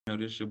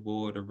This your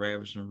boy, the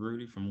Ravishing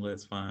Rudy from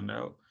Let's Find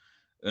Out.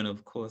 And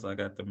of course, I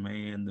got the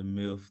man, the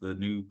myth, the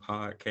new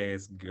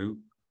podcast goat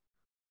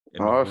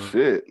in the Oh world.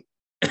 shit.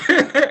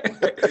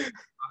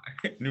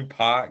 New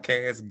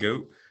podcast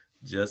goat,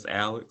 just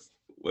Alex.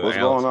 Well, What's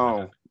Alex, going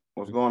on?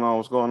 What's going on?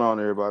 What's going on,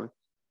 everybody?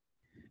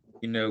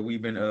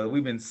 we've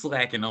been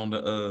slacking on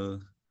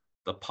the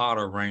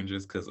Potter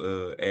Rangers because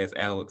as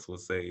Alex would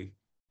say,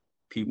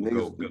 people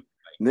Niggas, go.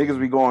 niggas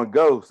be going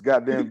ghost.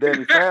 Goddamn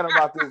Danny Phantom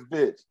about this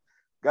bitch.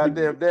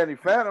 Goddamn Danny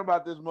Phantom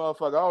about this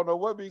motherfucker. I don't know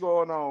what be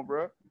going on,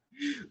 bro.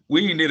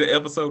 We ain't did an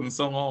episode in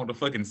so long. The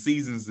fucking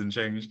seasons and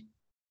changed.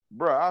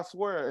 Bro, I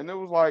swear. And it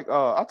was like,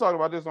 I talked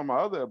about this on my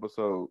other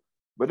episode,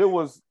 but it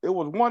was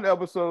one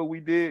episode we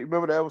did.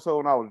 Remember the episode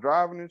when I was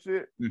driving and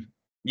shit?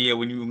 Yeah,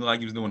 when you like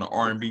you was doing an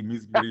R&B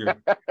music video.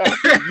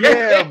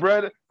 Yeah,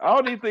 brother. I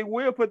don't even think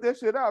Will put that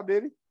shit out,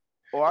 did he?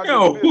 Or I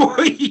Yo,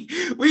 just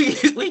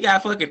missed it. we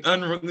got fucking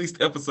unreleased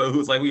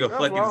episodes like we a That's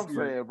fucking what I'm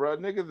series. saying, bro.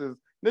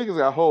 Niggas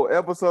got whole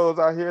episodes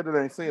out here that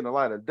ain't seeing the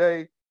light of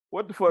day.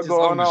 What the fuck Just on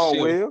going the on,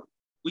 shelf. Will?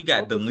 We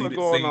got What the fuck deleted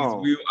going scenes.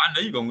 on? Will, I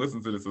know you're gonna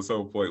listen to this at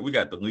some point. We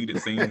got deleted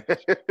scenes.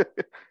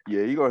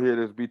 Yeah, you gonna hear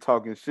this be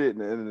talking shit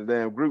in the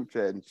damn group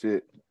chat and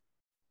shit.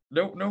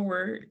 Don't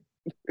worry.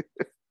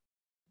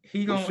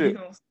 He But gonna shit,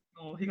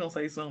 he gonna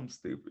say something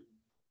stupid.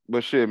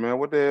 but shit, man,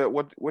 what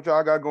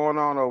y'all got going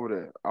on over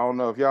there? I don't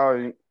know if y'all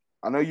ain't.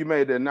 I know you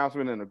made the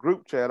announcement in the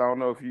group chat. I don't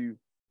know if you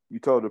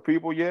told the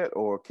people yet,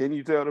 or can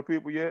you tell the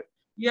people yet?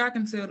 Yeah, I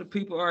can tell the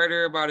people, all right,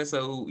 everybody.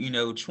 So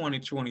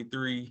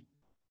 2023.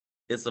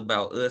 It's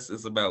about us.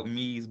 It's about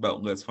me. It's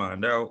about Let's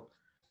Find Out.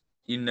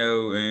 And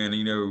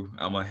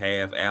I'm gonna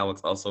have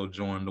Alex also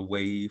join the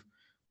wave.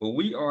 But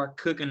we are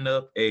cooking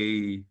up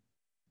a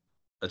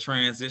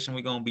transition.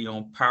 We're gonna be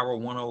on Power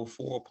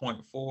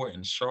 104.4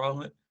 in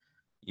Charlotte.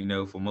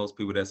 For most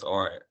people, that's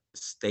our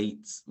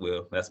states.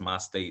 Well, that's my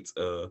state's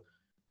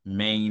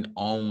main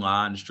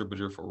online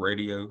distributor for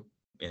radio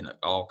and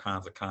all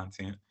kinds of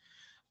content.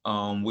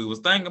 We was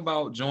thinking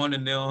about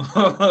joining them.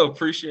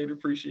 Appreciate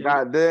it.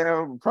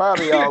 Goddamn, proud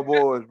of y'all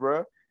boys,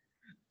 bro.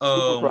 Super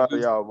Um, proud we of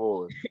was, y'all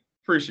boys.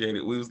 appreciate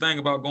it. We was thinking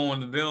about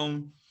going to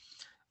them.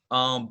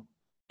 Um,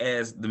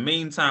 as the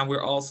meantime,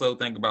 we're also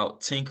thinking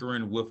about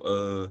tinkering with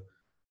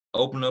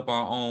open up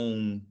our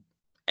own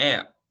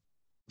app.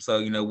 So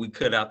we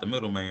cut out the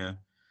middleman.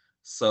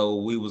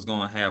 So we was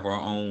gonna have our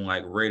own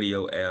like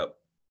radio app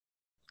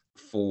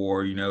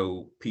for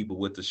people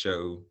with the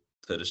show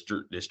to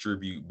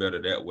distribute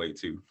better that way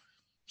too.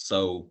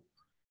 So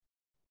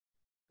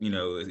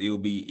it'll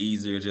be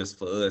easier just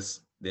for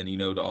us than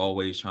to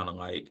always trying to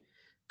like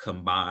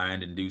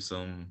combine and do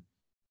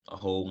a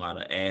whole lot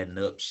of adding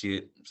up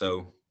shit.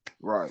 So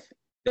Right.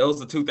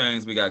 those are two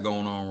things we got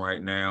going on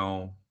right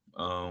now.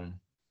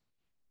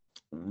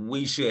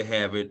 We should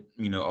have it,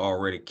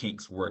 already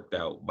kinks worked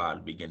out by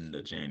the beginning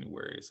of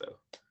January. So,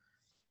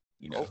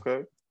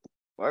 Okay.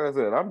 Like I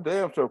said, I'm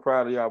damn sure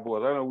proud of y'all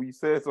boys. I know we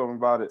said something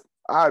about it.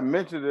 I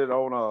mentioned it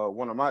on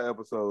one of my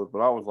episodes, but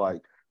I was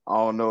like, I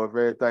don't know if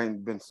everything's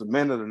been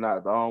cemented or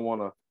not. I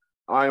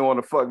ain't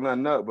wanna fuck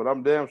nothing up, but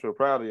I'm damn sure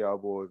proud of y'all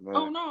boys,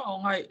 oh man. no,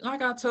 like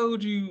I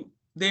told you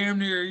damn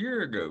near a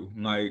year ago,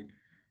 like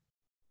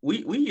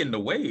we in the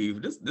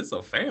wave. This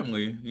a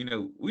family, we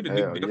the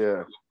new Hell different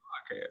yeah.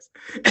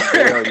 podcast.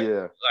 Hell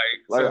yeah.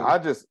 Like Like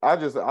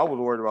so I was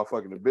worried about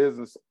fucking the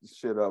business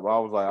shit up. I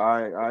was like,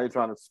 I ain't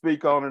trying to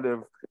speak on it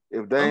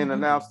if they oh ain't no,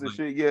 announced this like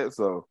shit yet.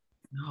 So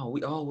no,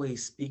 we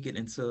always speak it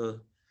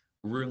into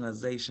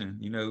realization,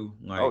 oh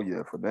like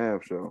yeah, for damn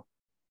sure.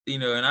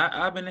 and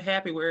I've been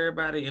happy with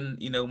everybody in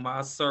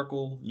my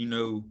circle,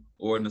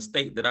 or in the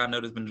state that I know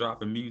that's been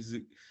dropping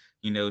music.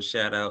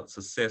 Shout out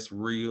Success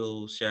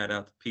Real, shout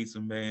out to Pizza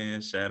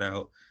Man, shout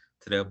out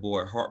to that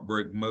boy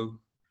Heartbreak Mo.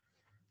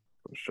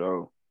 For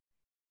sure.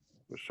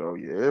 For sure.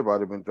 Yeah,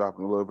 everybody been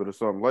dropping a little bit of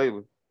something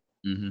lately.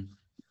 Hmm.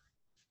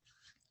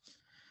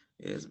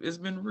 It's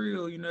been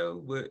real,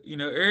 but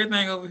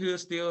everything over here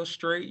is still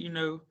straight,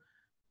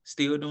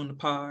 still doing the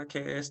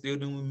podcast, still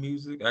doing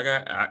music.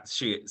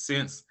 Shit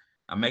since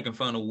I'm making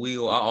fun of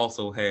Will. I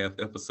also have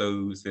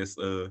episodes that's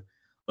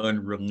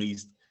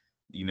unreleased,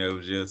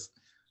 just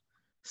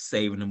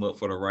saving them up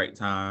for the right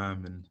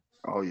time. And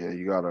Oh yeah,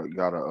 you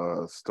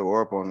gotta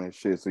store up on that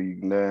shit so you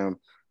can damn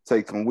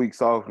take some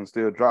weeks off and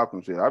still drop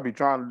some shit. I be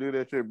trying to do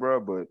that shit, bro,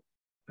 but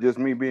just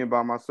me being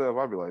by myself,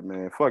 I be like,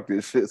 man, fuck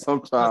this shit plus,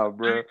 sometimes, I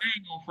bro. ain't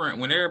gonna front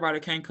when everybody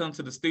can't come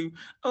to the studio.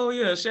 Oh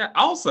yeah,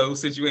 also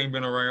since you ain't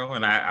been around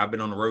and I've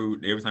been on the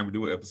road every time we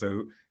do an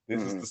episode,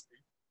 this is Mm. the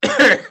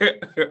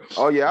studio.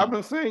 Oh yeah, I've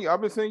been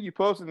seeing you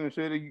posting and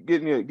shit, you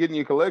getting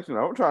your collection.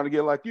 I'm trying to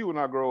get like you when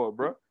I grow up,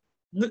 bro.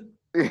 Listen,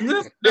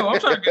 no, I'm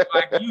trying to get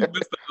like you,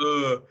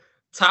 Mr.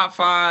 Top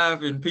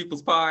 5 in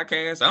people's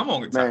podcasts. I'm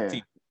on the top Man,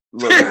 10.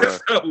 look, bro.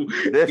 So,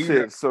 That you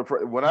know,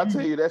 shit when I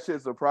tell you that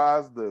shit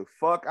surprised the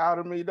fuck out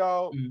of me,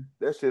 dog. mm,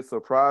 That shit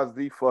surprised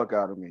the fuck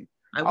out of me.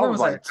 like I where was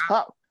was I?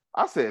 like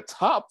I said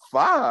top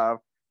 5.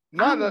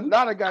 I,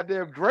 Not a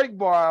goddamn Drake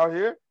bar out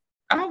here.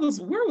 I was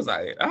where was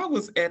I at? I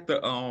was at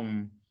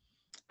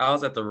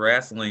the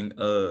wrestling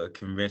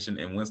convention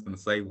in Winston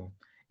Salem,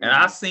 And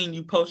I seen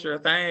you post your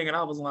thing, and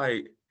I was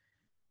like,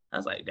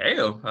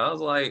 damn. I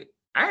was like,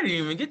 I didn't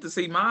even get to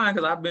see mine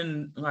because I've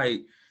been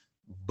like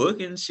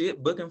booking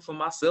for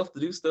myself to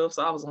do stuff.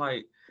 So I was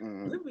like,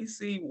 let me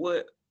see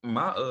what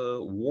my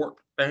warp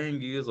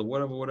thing is or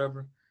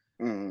whatever.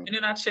 And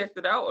then I checked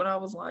it out and I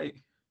was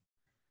like,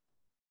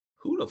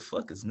 who the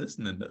fuck is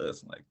listening to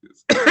us like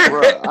this?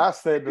 Bro, I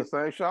said the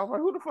same shit. I was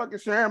like, who the fuck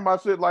is sharing my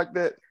shit like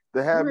that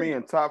to have me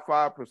in top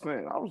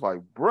 5%? I was like,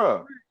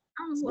 bruh,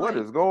 what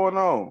is going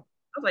on?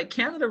 I was like,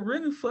 Canada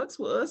really fucks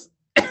with us.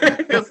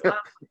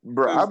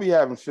 Bro, I be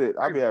having shit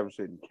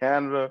in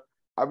Canada.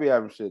 I be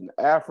having shit in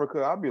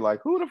Africa. I be like,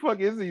 who the fuck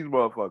is these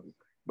motherfuckers?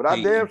 But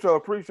I damn sure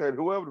appreciate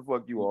whoever the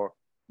fuck you are.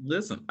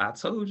 Listen, I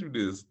told you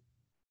this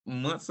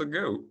months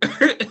ago.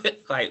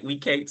 Like, we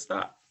can't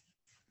stop.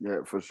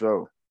 Yeah, for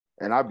sure.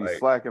 And I be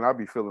slacking. I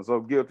be feeling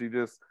so guilty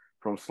just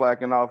from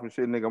slacking off and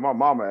shit, nigga. My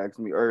mama asked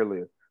me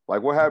earlier,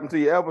 like, what happened to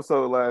your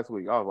episode last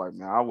week? I was like,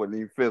 man, I wasn't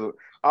even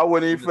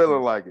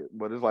feeling like it.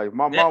 But it's like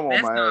my mama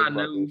on my ass about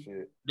that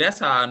shit. That's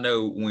how I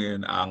know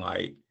when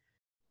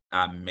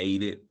I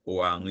made it,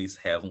 or I at least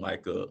have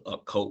like a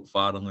cult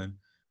following.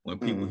 When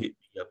people hit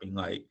me up and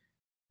like,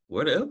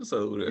 what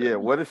episode? Yeah,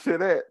 what is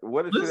shit at?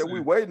 What is shit at?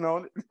 We waiting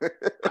on it.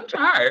 I'm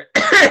tired.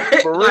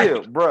 For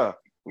real, bruh.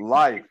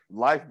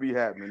 Life be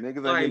happening.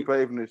 Niggas ain't getting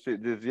paid from this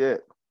shit just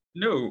yet.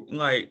 No,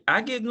 like,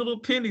 I get little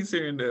pennies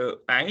here and there.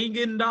 I ain't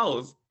getting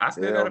dollars. I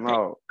still gotta pay.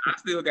 I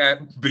still got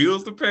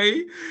bills to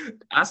pay.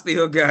 I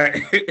still got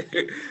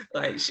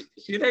like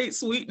shit ain't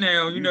sweet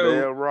now, you know. Yeah,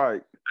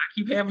 right. I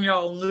keep having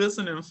y'all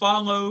listen and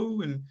follow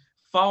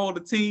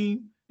the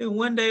team. And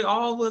one day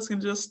all of us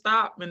can just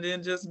stop and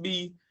then just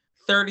be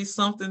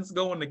 30-somethings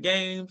going to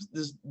games,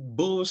 just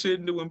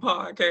bullshitting, doing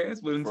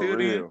podcasts. But until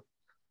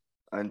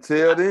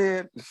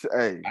then,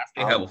 hey, I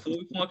still have a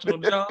fully functional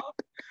job.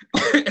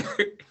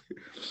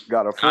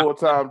 Got a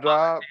full-time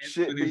job.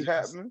 Shit be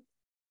happening.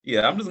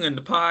 Yeah, I'm just getting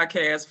the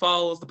podcast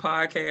follows, the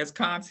podcast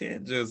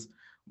content just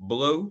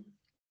blow,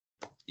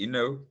 you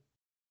know.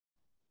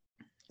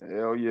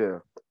 Hell yeah.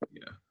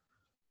 Yeah.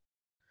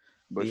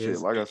 But shit,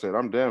 like I said,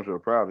 I'm damn sure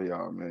proud of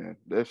y'all, man.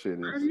 That shit is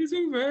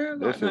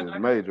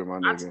major, my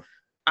nigga.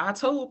 I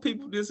told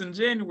people this in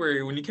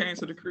January when he came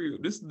to the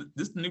crib. This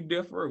the new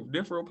Death Row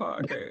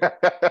podcast.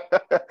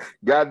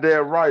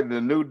 Goddamn right, the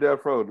new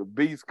Death Row, the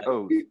Beast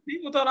Coast.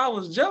 People thought I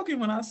was joking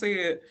when I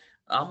said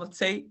I'm gonna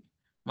take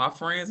my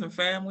friends and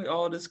family,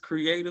 all this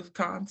creative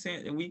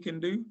content that we can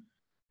do,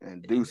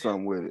 and do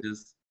something with it.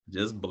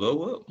 Just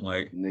blow up.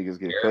 Like, niggas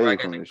get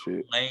paid from this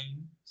shit.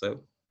 So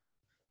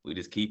we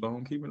just keep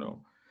on keeping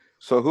on.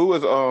 So who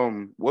is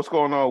what's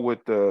going on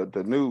with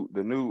the new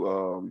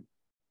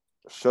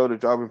show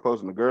that y'all been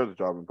posting, the girls that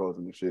y'all been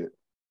posting and shit?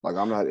 Like,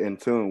 I'm not in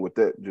tune with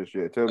that just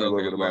yet. Tell me a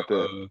little bit about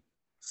that.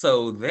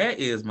 So that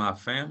is my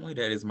family.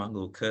 That is my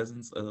little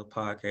cousin's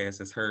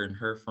podcast. It's her and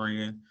her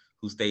friend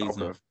who stays in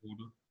Florida.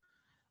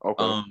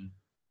 Okay.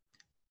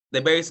 They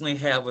basically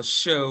have a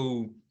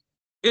show.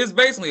 It's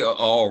basically an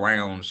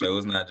all-round show.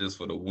 It's not just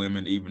for the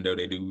women, even though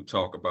they do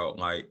talk about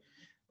like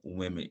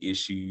women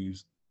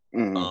issues.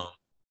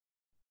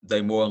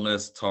 They more or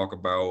less talk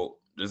about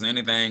just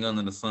anything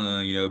under the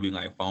sun, you know, it'll be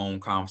like phone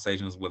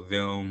conversations with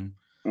them.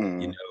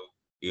 You know,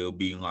 it'll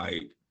be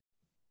like,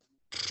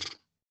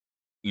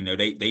 you know,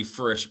 they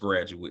fresh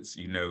graduates,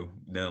 you know,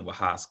 done with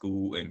high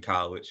school and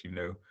college, you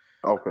know.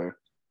 Okay.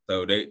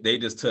 So they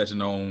just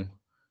touching on,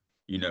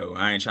 you know,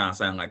 I ain't trying to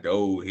sound like the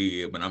old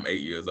head, but I'm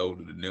 8 years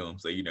older than them.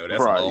 So, you know,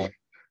 that's right.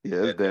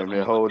 Yeah, it's damn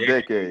near a whole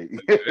decade.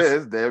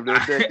 It's damn near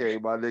a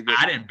decade, my nigga.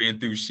 I done been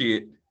through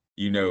shit,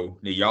 you know,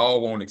 that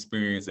y'all won't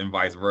experience and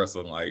vice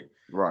versa. Like,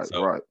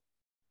 right.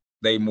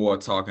 They more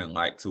talking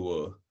like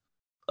to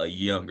a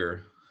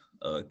younger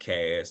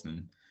cast,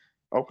 and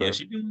yeah,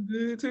 she doing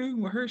good too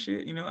with her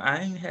shit. You know, I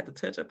ain't had to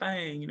touch a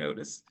thing. You know,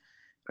 this.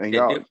 And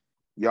y'all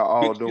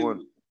all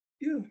doing.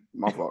 Yeah.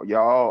 My fault.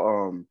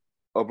 Y'all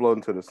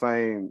uploading to the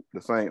same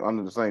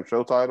under the same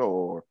show title,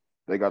 or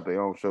they got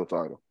their own show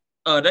title?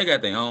 They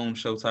got their own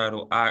show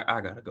title.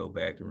 I gotta go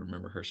back and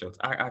remember her show.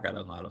 I got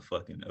a lot of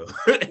fucking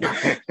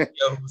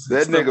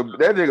that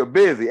nigga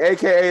busy,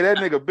 aka that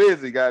nigga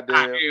busy.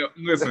 Goddamn.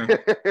 Listen,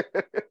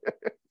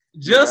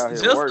 just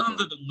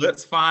under the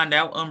Let's Find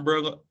Out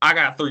umbrella, I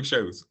got 3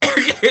 shows.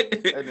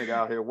 That nigga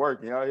out here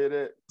working. Y'all hear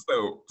that?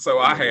 So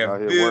I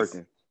have this.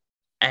 Working.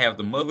 I have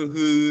the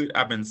Motherhood.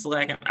 I've been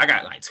slacking. I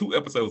got like 2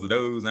 episodes of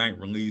those I ain't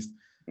released.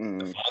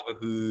 The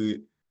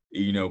Fatherhood.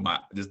 You know,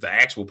 just the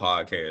actual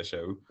podcast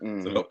show.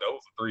 So those are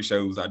 3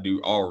 shows I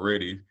do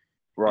already.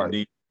 Right. And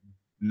then,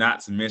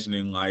 not to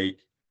mentioning like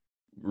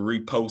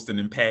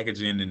reposting and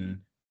packaging and,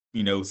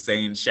 you know,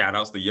 saying shout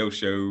outs to your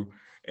show.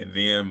 And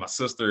then my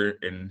sister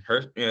and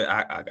her,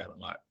 I got a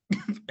lot.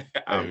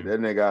 Hey,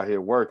 that nigga out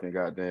here working,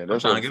 goddamn.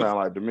 That's what it sound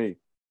like to me.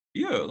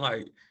 Yeah,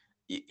 like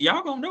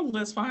y'all gonna know.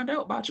 Let's find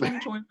out by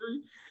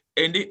 2023.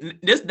 And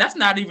that's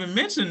not even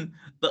mention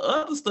the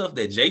other stuff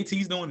that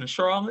JT's doing in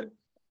Charlotte.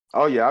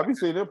 Oh yeah, I be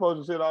seeing them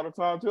posting shit all the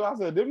time too. I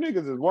said them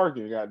niggas is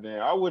working,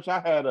 goddamn. I wish I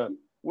had a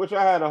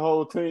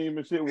whole team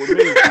and shit with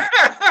me.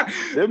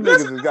 Them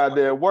niggas is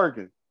goddamn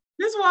working.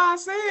 This is why I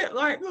said,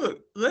 like,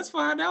 look, let's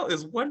find out.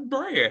 It's one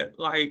brand.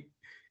 Like,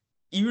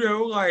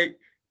 like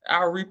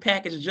I'll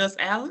repackage Just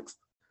Alex.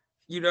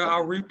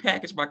 I'll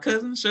repackage my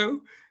cousin's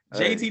show.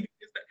 JT,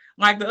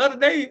 like the other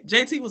day,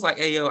 JT was like,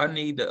 "Hey, yo, I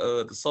need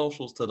the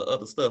socials to the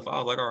other stuff." I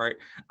was like, "All right."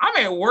 I'm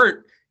at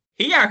work.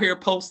 He out here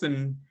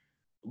posting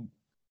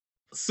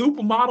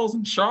supermodels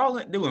in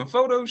Charlotte doing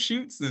photo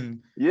shoots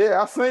and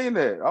yeah, I seen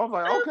that. I was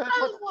like, okay,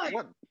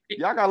 what?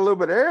 Y'all got a little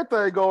bit of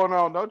everything going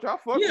on, don't y'all?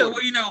 Fuck yeah,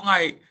 well,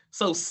 like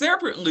so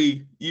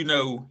separately,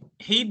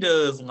 he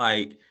does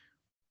like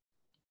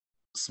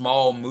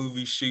small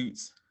movie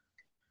shoots,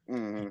 he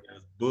does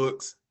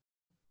books,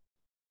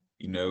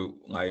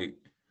 like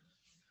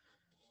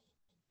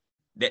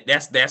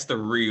that's the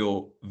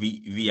real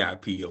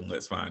VIP on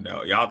Let's Find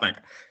Out. Y'all think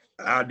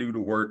I do the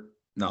work?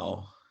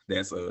 No,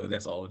 that's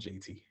all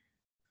JT.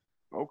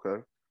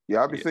 Okay.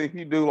 Yeah, I be seeing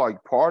he do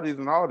like parties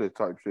and all that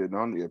type shit.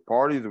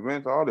 Parties,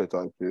 events, all that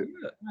type shit.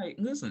 Yeah, like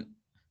listen,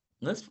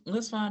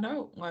 let's find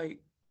out. Like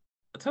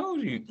I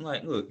told you,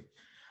 like look,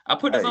 I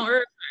put this on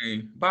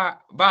everything.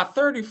 By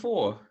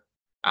 34,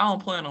 I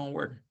don't plan on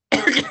working.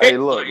 Hey,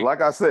 look,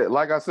 like I said,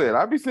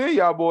 I be seeing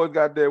y'all boys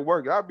got that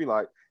work. I be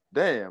like,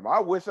 damn, I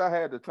wish I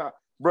had the time.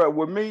 Bro,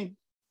 with me,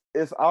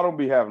 I don't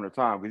be having the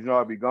time because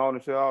I be gone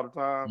and shit all the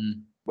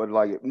time. But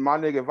like my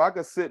nigga, if I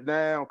could sit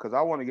down, because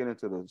I want to get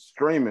into the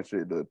streaming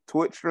shit, the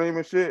Twitch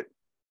streaming shit,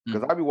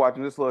 because I be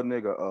watching this little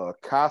nigga,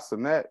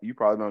 Casanet. You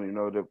probably don't even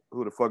know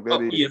who the fuck that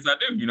is. Yes, I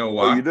do. You know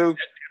why? Oh, you do? It's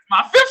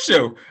my 5th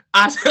show.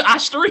 I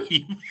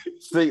stream.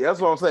 See, that's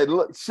what I'm saying.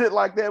 Look, shit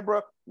like that,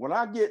 bro. When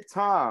I get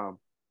time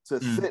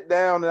to sit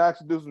down and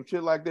actually do some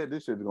shit like that,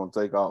 this shit is gonna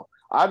take off.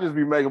 I just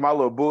be making my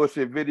little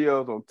bullshit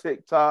videos on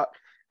TikTok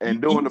and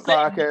doing the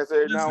podcast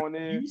every now and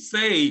then. You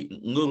say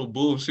little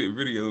bullshit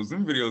videos.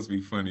 Them videos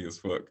be funny as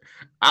fuck.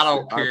 I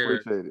don't care. I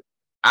appreciate it.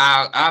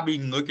 I be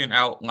looking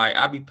out, like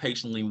I be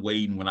patiently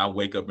waiting when I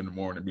wake up in the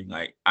morning, being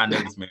like, I know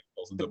this man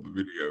posted up a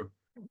video.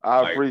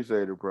 I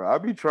appreciate it, bro. I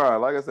be trying.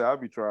 Like I said, I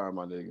be trying,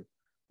 my nigga.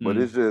 But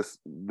it's just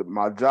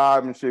my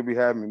job and shit be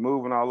having me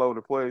moving all over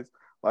the place.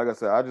 Like I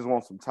said, I just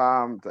want some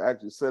time to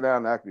actually sit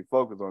down and actually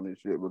focus on this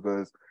shit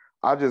because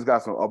I just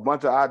got a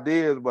bunch of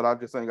ideas, but I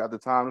just ain't got the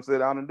time to sit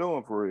down and do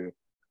them for real.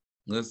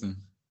 Listen,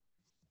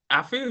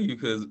 I feel you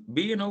because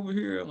being over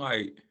here,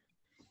 like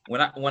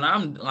when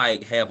I'm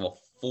like have a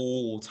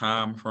full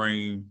time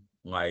frame,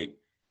 like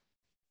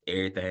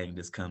everything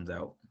just comes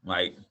out.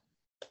 Like,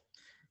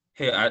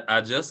 hey,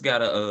 I just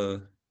got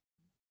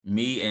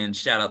me and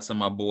shout out to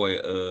my boy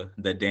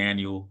the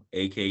Daniel,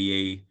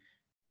 aka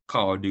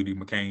Call of Duty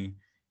McCain.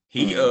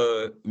 He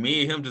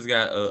me and him just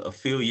got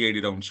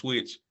affiliated on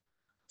Twitch,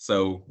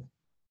 so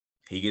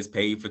he gets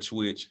paid for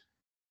Twitch.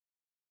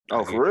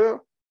 Oh, for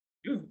real?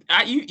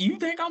 You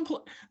think I'm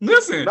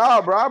listen?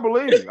 Nah, bro, I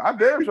believe you. I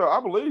damn sure I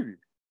believe you.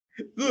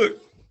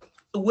 Look,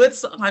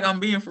 what's like I'm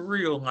being for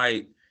real.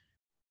 Like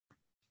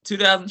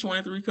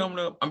 2023 coming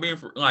up, I'm being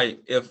for like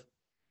if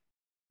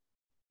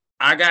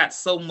I got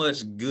so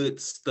much good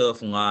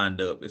stuff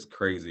lined up, it's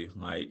crazy.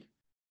 Like,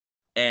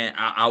 and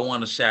I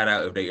want to shout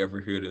out if they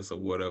ever hear this or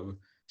whatever.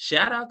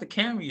 Shout out to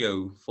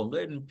Cameo for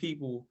letting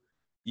people,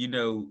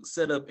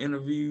 set up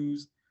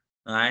interviews.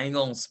 I ain't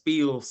gonna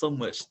spill so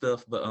much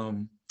stuff, but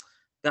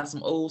got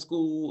some old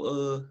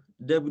school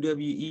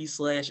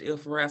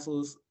WWE/F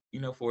wrestlers,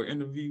 for an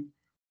interview.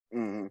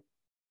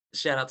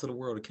 Shout out to the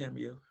world of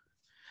Cameo.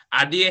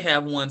 I did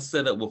have one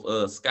set up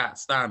with Scott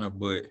Steiner,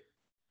 but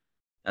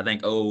I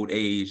think old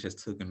age has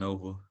taken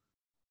over.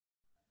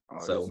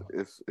 So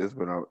it's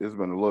been a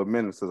little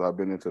minute since I've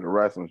been into the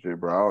wrestling shit,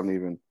 bro. I don't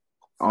even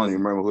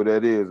remember who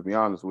that is, to be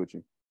honest with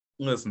you.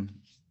 Listen,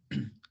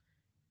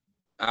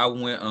 I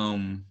went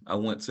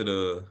to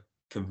the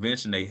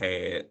convention they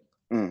had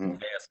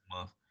last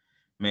month.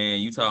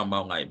 Man, you talking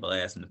about like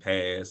blasting the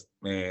past,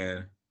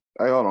 man.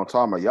 Hey, hold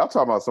on, y'all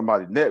talking about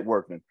somebody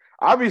networking.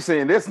 I be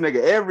seeing this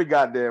nigga every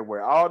goddamn way.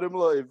 All them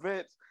little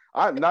events.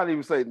 Let me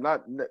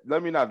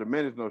not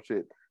diminish no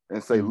shit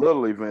and say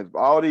little events. But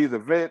all these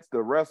events, the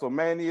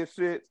WrestleMania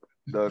shit,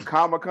 the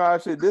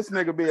Comic-Con shit, this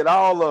nigga be at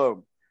all of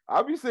them.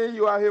 I be seeing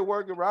you out here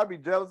working, bro. I be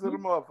jealous of the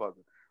motherfucker.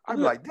 I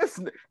be like, this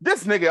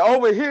nigga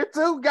over here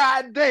too,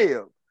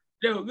 goddamn.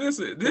 Yo,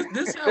 listen,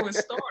 this how it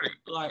started.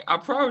 Like, I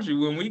promise you,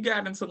 when we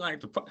got into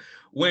like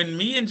when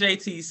me and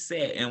JT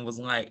sat and was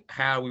like,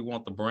 how we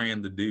want the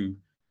brand to do,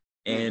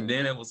 and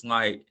then it was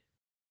like,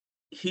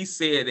 he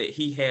said that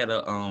he had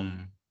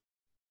an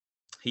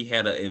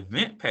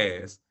event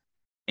pass,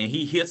 and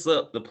he hits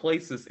up the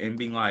places and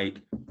be like,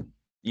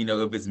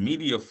 if it's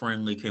media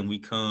friendly, can we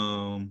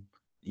come,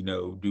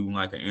 do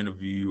like an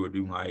interview or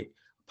do like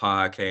a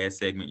podcast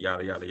segment,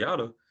 yada yada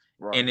yada.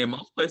 Right. And then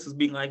most places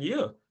be like,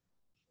 yeah.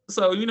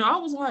 So, I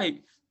was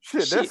like,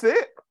 shit, that's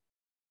it?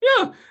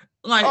 Yeah.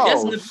 Like,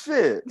 that's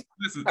shit.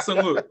 Listen, so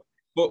look,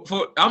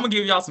 I'm going to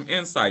give y'all some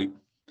insight.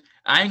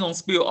 I ain't going to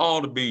spill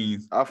all the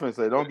beans. I was going to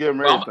say, don't give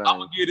him everything. I'm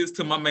going to give this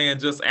to my man,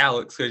 Just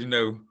Alex, because,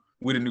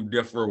 we're the new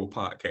Death Row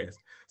podcast.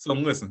 So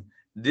listen,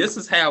 this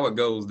is how it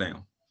goes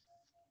down.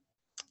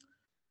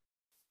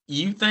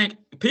 You think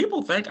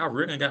people think I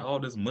really got all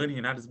this money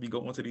and I just be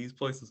going to these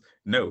places?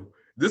 No,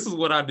 this is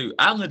what I do.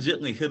 I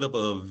legitimately hit up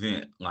an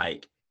event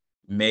like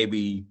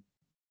maybe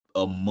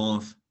a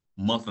month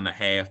and a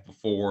half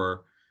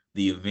before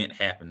the event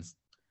happens.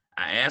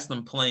 I ask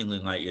them plainly,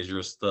 like, is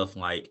your stuff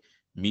like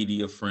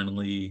media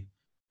friendly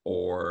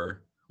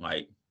or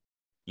like,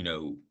 you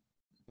know,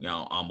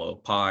 I'm a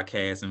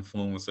podcast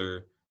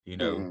influencer,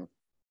 Mm-hmm.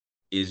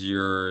 is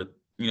your,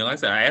 like I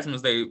said, I ask them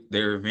is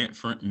their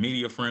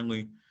media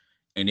friendly.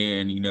 And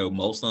then,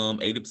 most of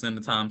them, 80% of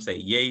the time say,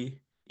 yay,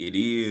 it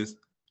is.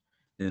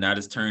 Then I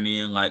just turn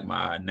in like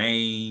my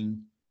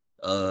name,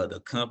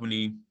 the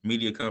company,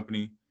 media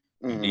company.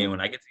 And Mm-hmm. then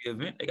when I get to the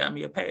event, they got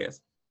me a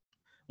pass.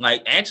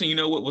 Like, actually, you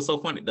know what was so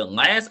funny? The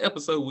last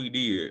episode we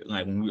did,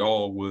 like when we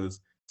all was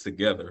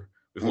together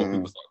before Mm-hmm.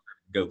 people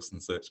started ghosts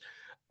and such.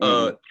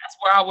 Mm-hmm. That's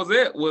where I was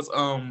at.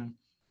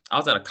 I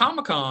was at a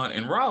Comic-Con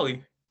in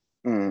Raleigh.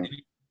 Mm-hmm.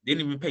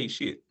 Didn't even pay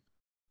shit.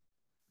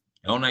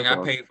 The only thing That's I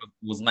awesome. paid for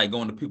was like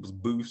going to people's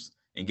booths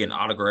and getting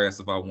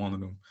autographs if I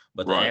wanted them.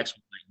 But to Right.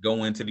 actually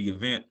go into the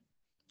event,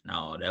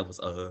 no, that was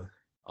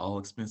all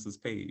expenses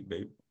paid,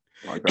 baby.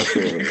 Like I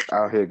said,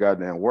 out here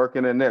goddamn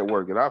working and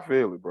networking. I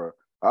feel it, bro.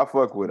 I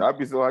fuck with it. I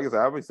be so like I said,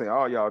 I be seeing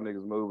all y'all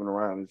niggas moving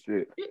around and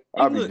shit. Hey,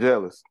 I be look,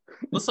 jealous.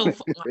 what's so like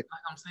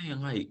I'm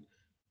saying, like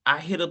I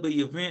hit up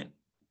the event,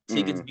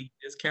 tickets Mm-hmm. be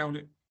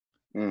discounted.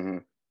 Mm-hmm.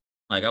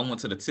 Like I went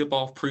to the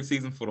tip-off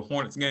preseason for the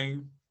Hornets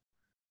game.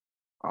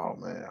 Oh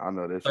man, I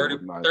know that shit 30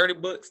 was nice.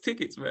 $30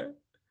 tickets, man.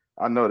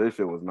 I know this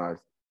shit was nice.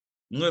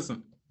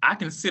 Listen, I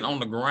can sit on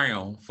the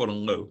ground for the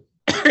low.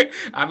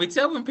 I be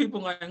telling people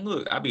like,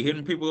 look, I be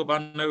hitting people up I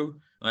know,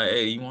 like,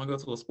 hey, you want to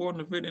go to a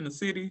sporting event in the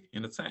city,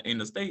 in the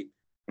state?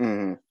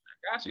 Mm-hmm.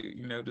 I got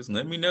you. Just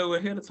let me know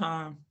ahead of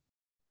time.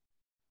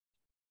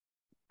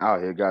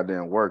 Out here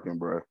goddamn working,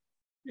 bro.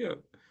 Yeah.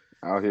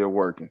 Out here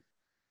working.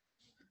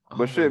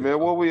 But shit, Oh, man,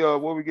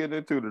 what we getting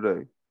into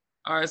today?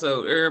 all right.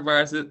 So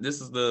everybody,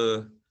 this is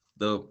the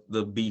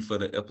beef of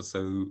the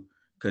episode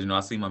because I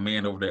see my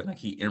man over there like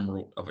he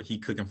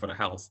cooking for the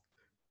house.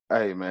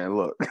 Hey man,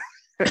 look.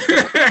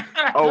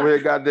 Over here,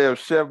 goddamn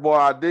Chef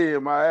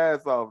Boyardee my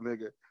ass off,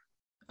 nigga.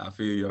 I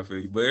feel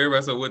you. But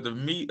everybody, so what the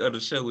meat of the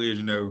show is,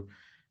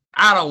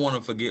 I don't want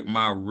to forget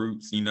my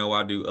roots.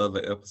 I do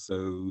other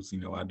episodes.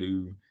 I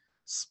do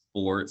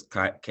sports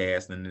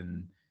casting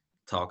and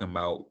talking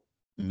about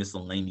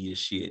miscellaneous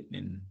shit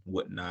and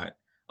whatnot.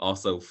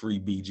 Also, free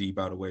BG,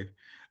 by the way.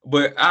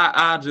 But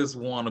I just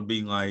want to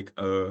be like,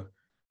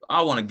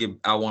 I want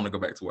to go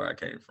back to where I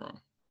came from,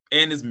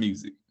 and it's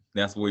music.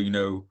 That's where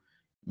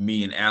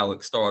me and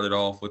Alex started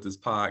off with this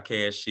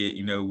podcast shit.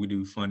 We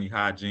do funny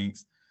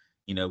hijinks.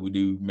 We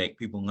do make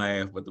people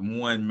laugh. But the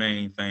one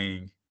main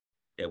thing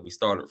that we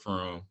started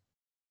from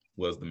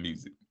was the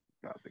music.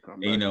 Got to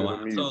come And, back to the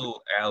I music.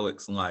 told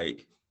Alex,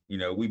 like,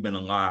 we've been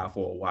alive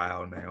for a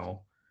while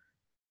now.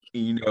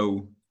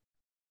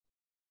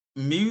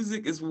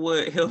 Music is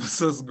what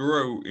helps us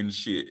grow and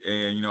shit.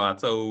 And, I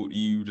told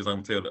you, just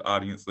I'm gonna tell the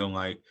audience, I'm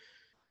like,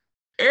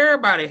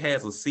 everybody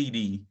has a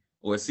CD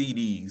or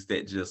CDs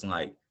that just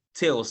like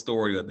tell a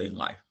story of their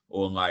life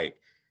or like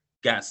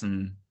got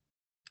some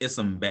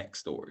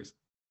backstories.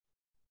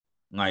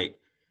 Like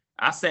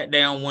I sat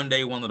down one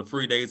day, one of the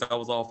free days I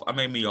was off, I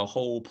made me a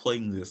whole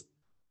playlist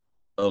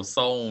of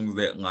songs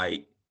that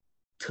like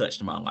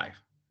touched my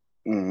life.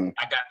 Mm-hmm.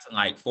 I got to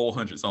like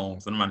 400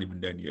 songs and I'm not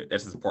even done yet.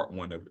 That's just part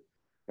one of it.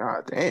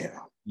 God damn.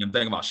 I'm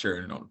thinking about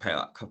sharing it on the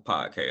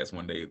podcast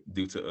one day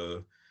due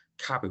to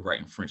copyright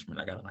infringement.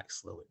 I gotta like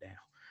slow it down.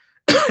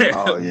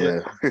 Oh yeah.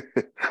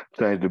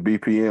 Change the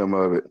BPM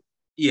of it.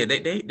 Yeah, they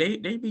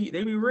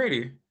be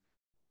ready.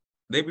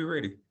 They be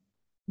ready.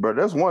 But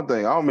that's one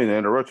thing. I don't mean to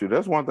interrupt you.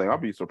 That's one thing I'll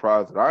be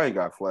surprised that I ain't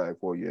got flagged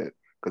for yet.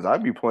 Cause I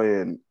be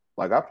playing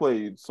like I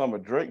played some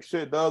of Drake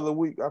shit the other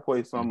week. I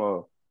played some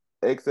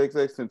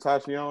XXX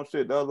Tentacion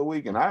shit the other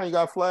week, and I ain't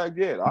got flagged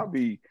yet. I'll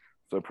be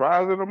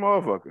surprised at a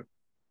motherfucker.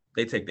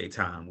 They take their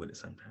time with it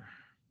sometimes.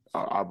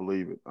 I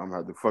believe it. I'm gonna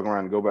have to fuck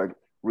around and go back,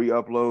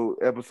 re-upload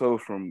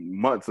episodes from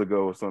months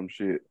ago or some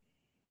shit.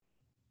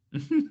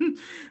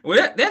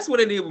 Well, that's what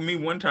it did with me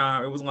one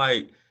time. It was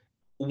like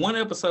one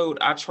episode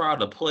I tried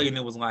to play and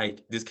it was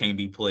like, this can't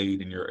be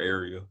played in your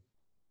area.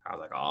 I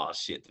was like, oh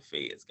shit, the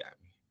feds got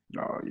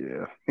me. Oh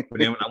yeah. But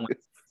then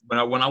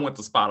when I went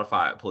to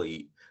Spotify, it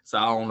played. So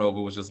I don't know if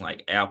it was just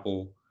like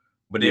Apple,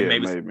 but then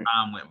maybe some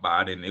time went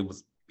by, then it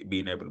was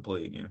being able to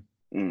play again.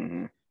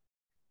 Mm-hmm.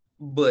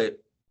 But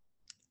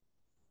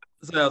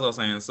so as I was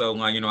saying, so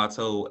like I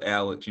told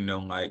Alex,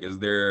 like, is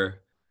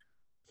there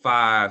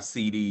 5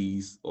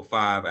 CDs or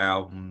 5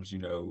 albums,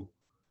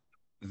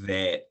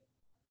 that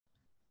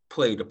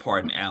played a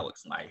part in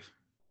Alex's life?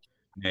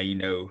 Now,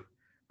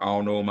 I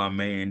don't know if my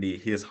man did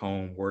his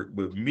homework,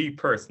 but me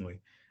personally,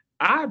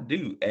 I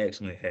do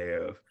actually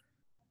have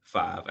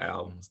 5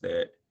 albums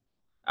that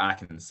I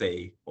can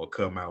say or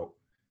come out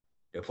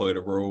that played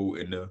a role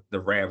in the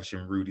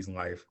ravishing Rudy's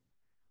life.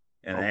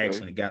 And I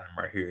actually got them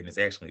right here, and it's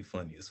actually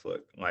funny as fuck.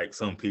 Like,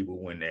 some people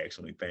wouldn't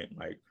actually think,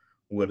 like,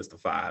 what is the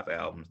 5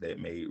 albums that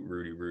made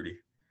Rudy Rudy?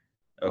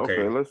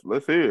 Okay, let's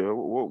hear So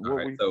what we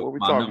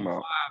my talking number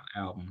about.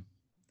 5 album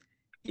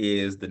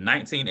is the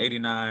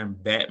 1989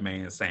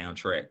 Batman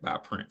soundtrack by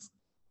Prince.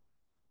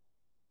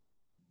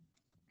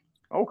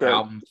 Okay.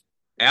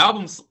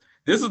 Albums.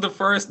 This is the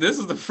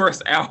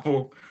first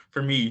album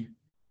for me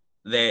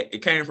that it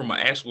came from an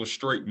actual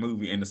straight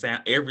movie, and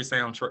every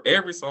song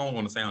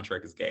on the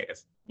soundtrack is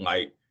gas.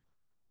 Like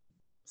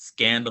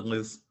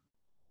Scandalous,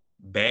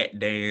 Bat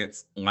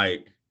Dance.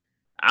 Like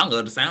I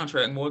love the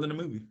soundtrack more than the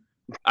movie.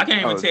 I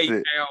can't even tell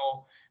you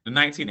how the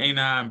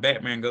 1989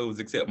 Batman goes,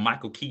 except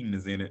Michael Keaton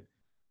is in it,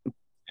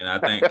 and I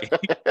think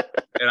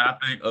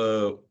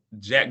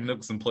Jack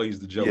Nicholson plays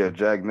the Joker. Yeah,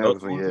 Jack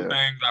Nicholson. Those are two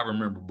things I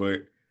remember,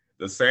 but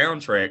the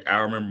soundtrack I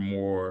remember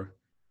more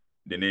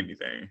than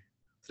anything.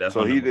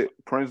 So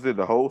Prince did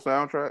the whole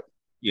soundtrack?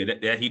 Yeah,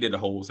 that he did the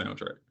whole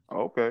soundtrack.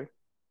 Okay.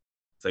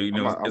 So it's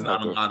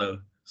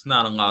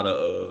not a lot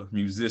of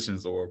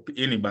musicians or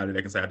anybody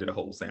that can say I did a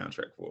whole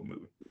soundtrack for a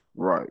movie.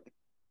 Right.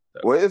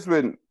 So. Well, it's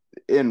been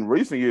in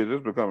recent years.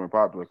 It's becoming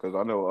popular because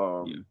I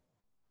know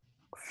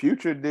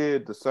Future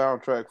did the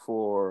soundtrack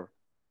for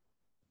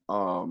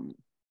what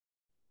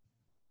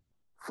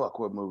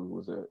movie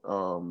was that?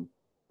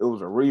 It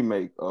was a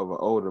remake of an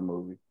older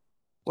movie.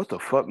 What the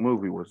fuck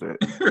movie was that?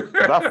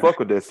 I fuck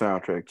with that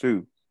soundtrack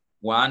too.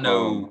 Well, I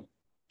know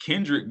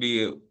Kendrick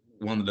did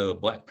one of the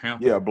Black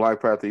Panther. Yeah, Black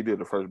Panther. He did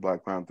the first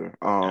Black Panther.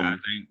 I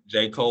think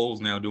J.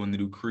 Cole's now doing the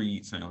new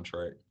Creed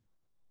soundtrack.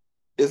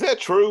 Is that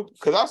true?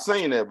 Because I've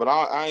seen that, but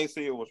I ain't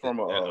see it was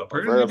from a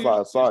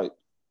verified site.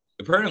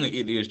 Apparently,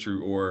 it is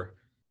true, or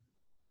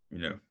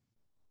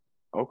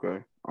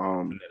Okay.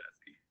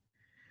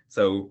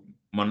 So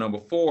my number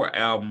 4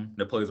 album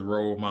that plays a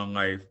role in my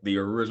life, The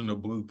Original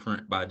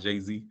Blueprint by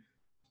Jay-Z.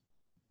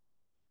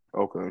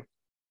 Okay.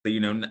 So,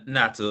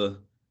 not to,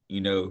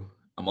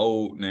 I'm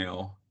old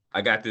now.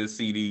 I got this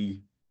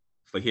CD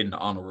for Hitting the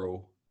Honor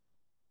Roll.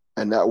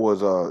 And that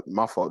was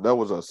my fault. That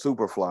was a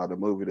Superfly, the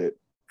movie that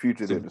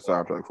Future did the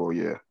soundtrack for.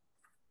 Yeah.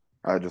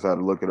 I just had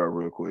to look it up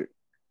real quick.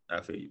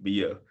 I feel you. But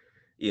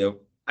yeah.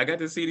 I got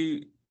this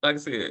CD, like I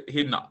said,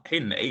 hitting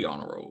the A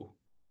Honor Roll.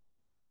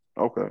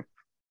 Okay.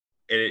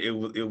 It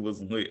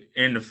was lit.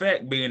 And the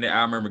fact being that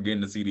I remember getting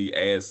the CD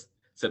as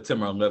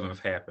September 11th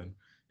happened,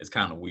 it's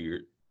kind of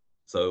weird.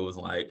 So it was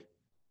like,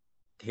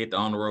 hit the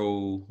honor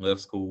roll,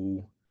 left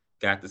school,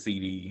 got the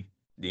CD.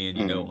 Then,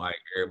 like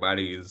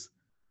everybody is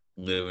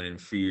living in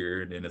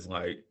fear. And then it's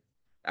like,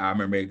 I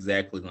remember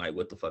exactly like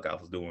what the fuck I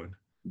was doing.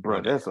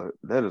 Bro,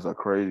 that is a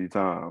crazy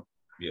time.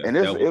 Yeah. And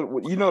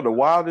the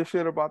wildest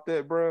shit about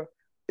that, bro,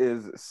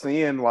 is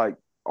seeing like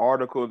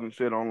articles and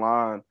shit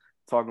online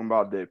talking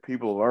about that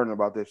people learning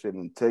about that shit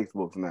in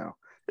textbooks now.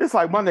 It's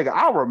like, my nigga,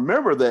 I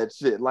remember that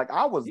shit. Like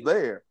I was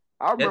there.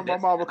 I remember my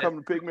mama coming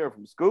to pick me up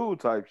from school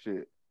type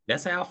shit.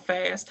 That's how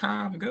fast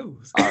time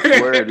goes. I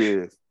swear it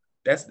is.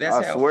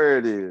 I swear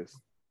it is.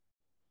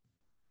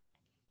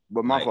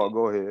 But my fault.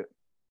 Go ahead.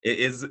 It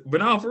is,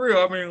 but no, for real.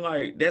 I mean,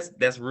 like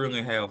that's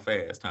really how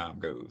fast time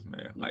goes,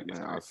 man. Like,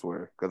 man, I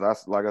swear,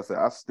 because like I said,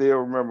 I still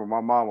remember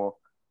my mama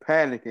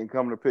panicking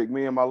coming to pick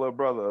me and my little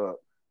brother up,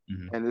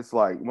 and it's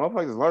like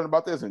motherfuckers learning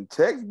about this in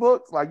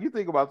textbooks. Like you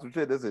think about some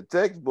shit that's in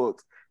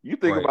textbooks, you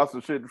think about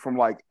some shit from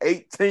like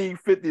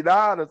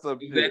 1859 or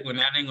something. Exactly.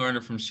 Now they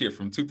learning from shit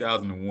from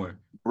 2001.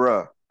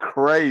 Bruh,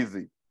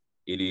 crazy.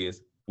 It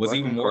is. What's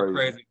even more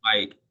crazy,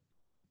 like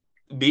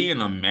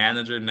being a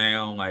manager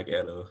now, like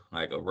at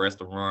a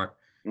restaurant.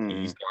 And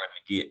you starting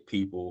to get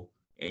people,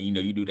 and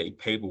you do their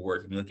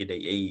paperwork and look at their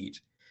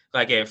age.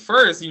 Like at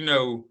first,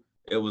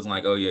 it was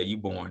like, oh yeah, you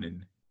born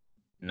in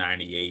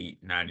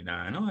 98,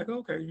 99. I'm like,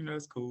 okay,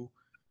 it's cool.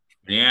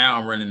 Now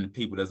I'm running into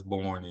people that's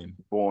born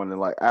in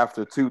like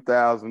after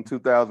 2000,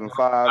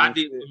 2005. I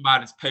did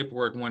somebody's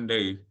paperwork one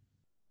day.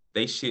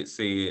 They shit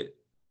said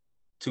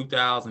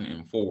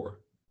 2004,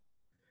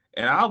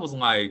 and I was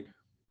like,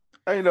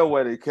 ain't no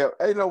way they kept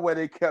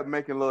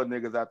making little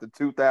niggas after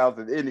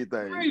 2000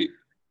 anything. Right.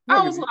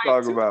 I was like,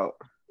 talking about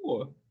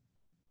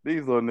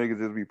these little niggas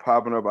just be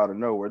popping up out of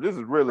nowhere. This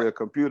is really a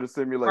computer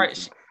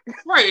simulation.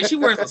 Right. And she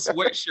wears a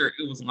sweatshirt.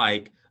 It was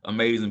like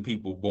amazing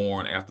people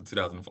born after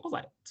 2004. I was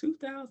like,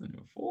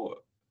 2004?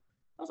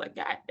 I was like,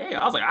 God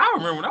damn. I was like, I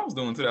remember when I was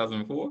doing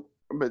 2004.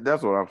 But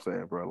that's what I'm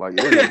saying, bro. Like,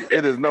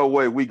 it is no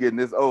way we getting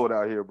this old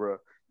out here, bro.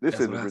 This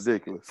shit is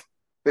ridiculous.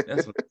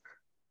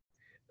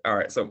 All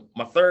right. So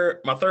my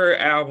third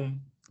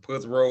album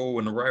puts a role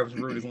in the rapper's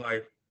Rudy's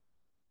life.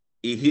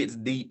 It hits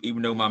deep,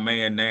 even though my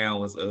man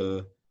now is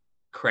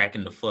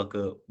cracking the fuck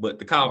up. But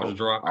the college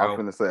dropout. I was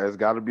gonna say it's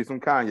got to be some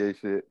Kanye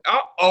shit.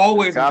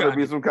 Always got to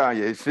be some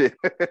Kanye shit.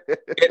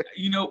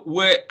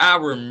 What I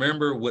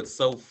remember? What's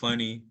so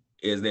funny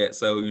is that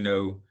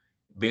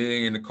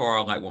being in the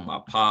car like with my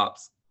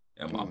pops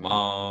and my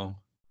mom,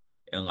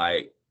 and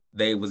like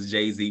they was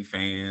Jay-Z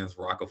fans,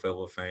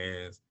 Rockefeller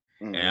fans,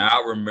 and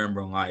I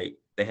remember like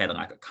they had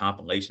like a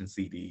compilation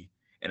CD,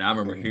 and I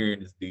remember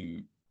hearing this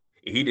dude.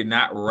 He did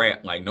not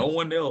rap like no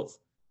one else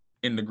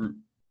in the group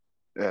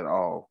at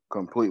all.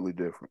 Completely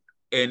different.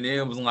 And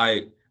it was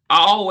like,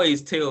 I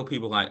always tell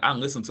people, like, I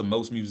listen to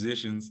most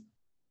musicians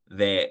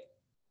that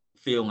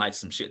feeling like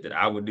some shit that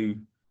I would do.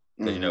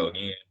 Because,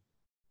 again,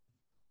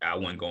 I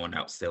wasn't going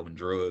out selling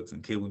drugs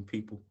and killing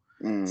people.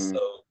 So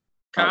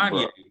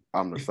Kanye.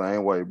 I'm the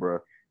same way, bro.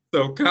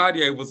 So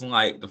Kanye was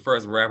like the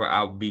first rapper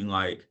I would be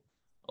like,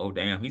 oh,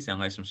 damn, he sound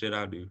like some shit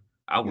I do.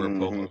 I wear a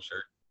polo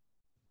shirt.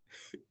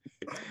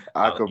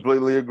 I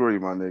completely agree,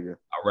 my nigga.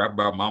 I rap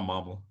about my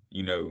mama,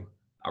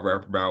 I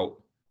rap about,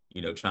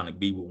 trying to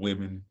be with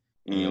women,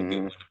 get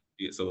women.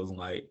 So it was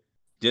like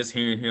just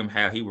hearing him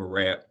how he would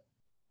rap,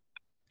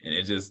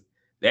 and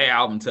that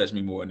album touched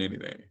me more than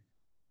anything.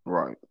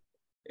 Right.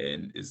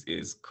 And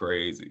it's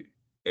crazy.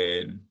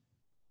 And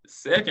the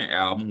second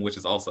album, which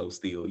is also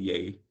still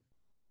Ye,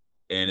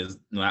 and is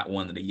not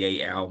one of the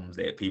Ye albums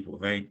that people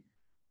think,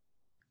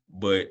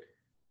 but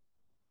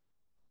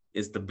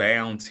it's the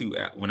Bound 2.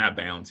 Well, not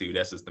Bound 2.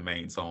 That's just the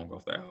main song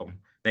off the album.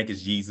 I think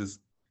it's Jesus.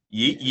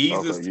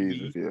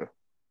 Yeezus,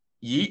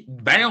 yeah.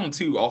 Bound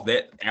 2 off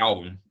that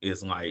album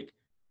is like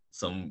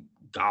some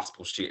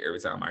gospel shit every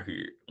time I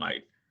hear it.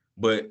 Like,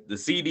 but the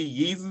CD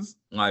Yeezus,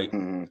 like,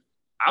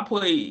 I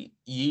played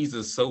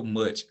Yeezus so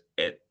much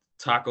at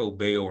Taco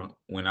Bell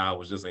when I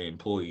was just an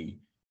employee.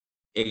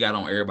 It got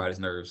on everybody's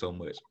nerves so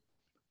much.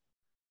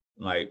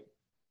 Like,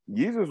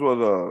 Yeezus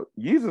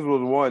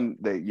was one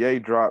that Ye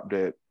dropped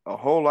that a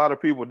whole lot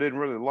of people didn't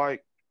really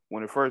like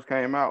when it first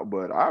came out,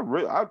 but I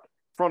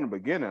from the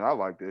beginning I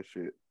liked that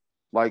shit,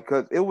 like,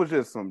 cause it was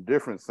just some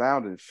different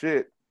sounding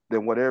shit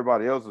than what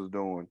everybody else was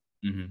doing.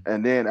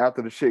 And then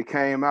after the shit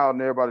came out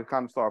and everybody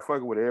kind of started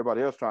fucking with it,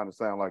 everybody else trying to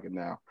sound like it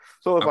now.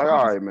 So it's like,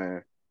 all right,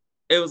 man.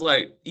 It was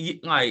like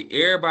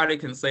everybody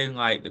can sing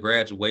like The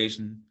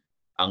Graduation.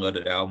 I love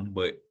that album,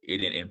 but it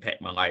didn't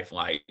impact my life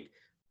like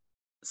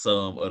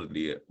some other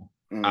did.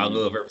 I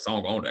love every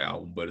song on the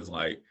album, but it's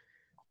like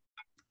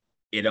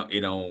it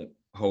don't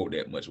hold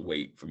that much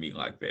weight for me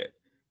like that.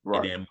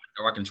 Right. And then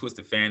Dark and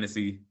Twisted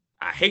Fantasy,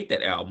 I hate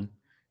that album.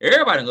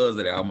 Everybody loves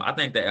that album. I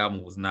think that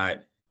album was not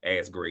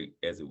as great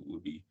as it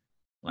would be.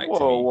 Like,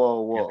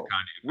 whoa.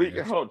 We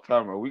got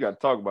to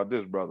talk about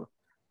this, brother.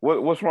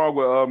 What's wrong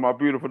with My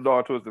Beautiful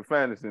Dark Twisted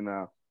Fantasy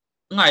now?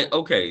 Like,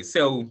 okay,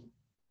 so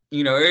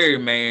every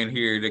man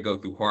here that go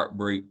through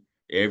heartbreak,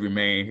 every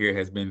man here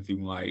has been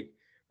through like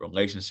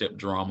relationship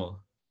drama.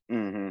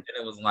 And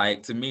it was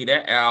like, to me,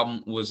 that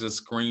album was just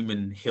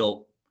screaming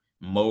help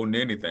more than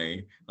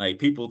anything. Like,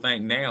 people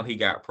think now he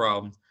got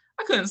problems.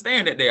 I couldn't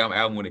stand that damn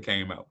album when it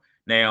came out.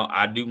 Now,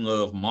 I do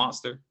love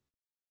Monster.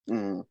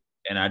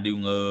 And I do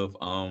love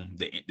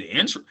the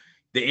intro.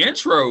 The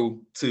intro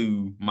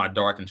to My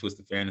Dark and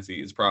Twisted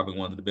Fantasy is probably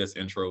one of the best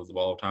intros of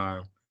all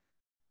time.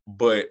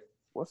 But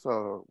what's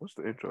the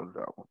intro to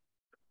that one?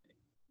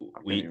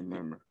 I can't even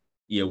remember.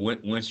 Yeah,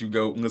 once you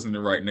go listen to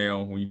it right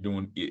now, when you're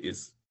doing it,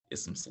 it's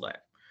some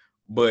slap.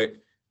 But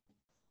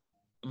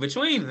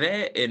between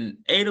that and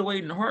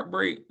 808 and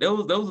Heartbreak,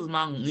 those is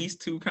my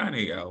least two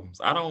Kanye albums.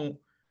 I don't.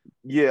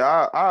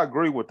 Yeah, I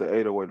agree with the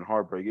 808 and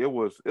Heartbreak.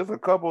 It's a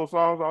couple of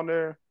songs on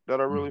there that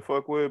I really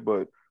fuck with,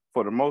 but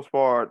for the most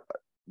part,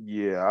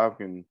 yeah,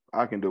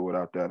 I can do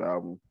without that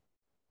album.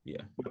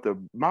 Yeah. But the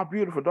My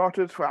Beautiful Dark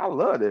Twisted, I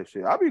love that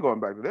shit. I'll be going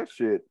back to that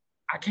shit.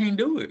 I can't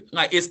do it.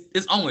 Like,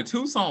 it's only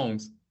two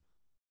songs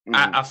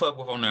I fuck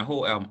with on that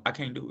whole album. I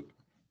can't do it.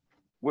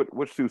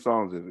 Which two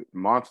songs is it?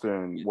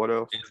 Monster and what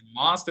else? It's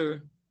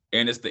Monster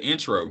and it's the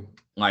intro.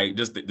 Like,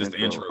 just the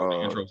intro.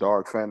 The intro.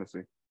 Dark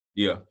Fantasy.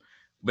 Yeah.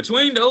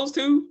 Between those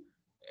two,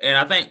 and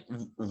I think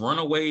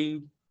Runaway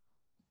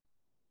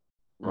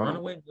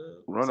was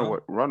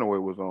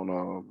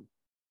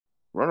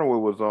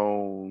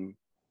on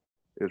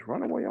is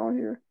Runaway on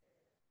here?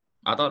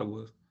 I thought it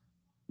was.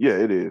 Yeah,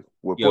 it is.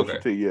 With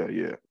Pusha T,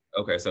 yeah.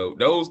 Okay, so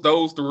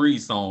those three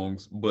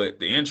songs, but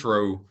the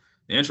intro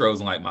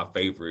is like my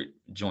favorite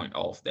joint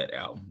off that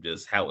album.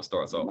 Just how it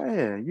starts off.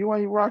 Man, you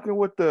ain't rocking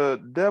with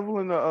the Devil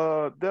in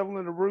the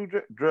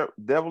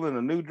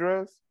New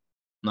Dress?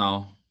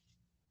 No.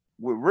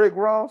 With Rick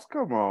Ross?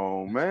 Come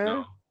on,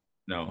 man.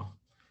 No.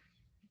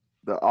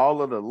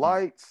 All of the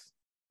Lights.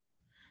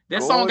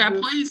 That song got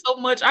played so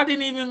much, I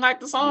didn't even like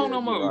the song no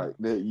more.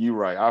 You're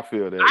right. I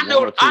feel that. I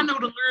know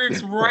the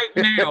lyrics right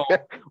now.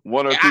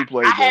 One or two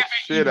played the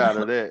shit out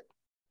of that.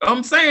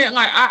 I'm saying,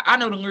 like, I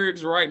know the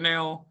lyrics right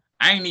now.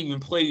 I ain't even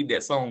played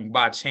that song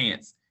by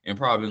chance in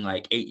probably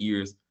like 8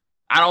 years.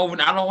 I don't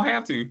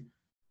have to.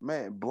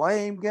 Man,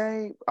 Blame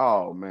Game?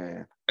 Oh,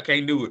 man. I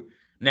can't do it.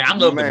 Now, I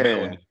love the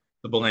melody,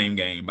 the Blame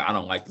Game, but I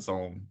don't like the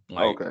song.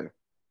 Like, okay.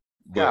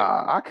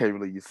 God, I can't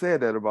believe you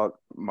said that about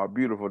My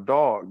Beautiful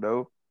Dog,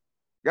 though.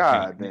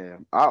 God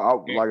damn. I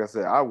like I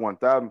said, I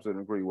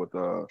 1000% agree with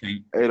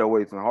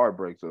 808s and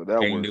Heartbreak. So that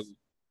was,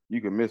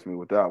 you can miss me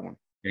with that one.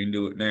 Can't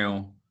do it.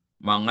 Now,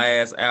 my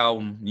last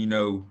album,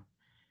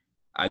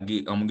 I'm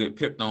gonna get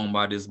picked on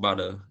by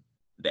the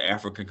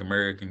African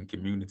American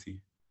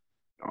community.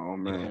 Oh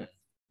man.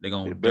 They're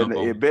gonna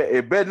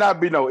it better not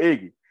be no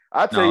Iggy.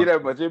 I tell you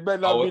that much. It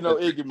better not be no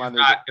Iggy, my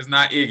nigga. It's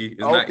not Iggy.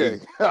 It's okay.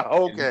 Not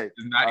Iggy. Okay.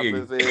 It's not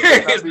Iggy. It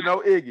better not be no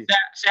Iggy.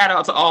 Shout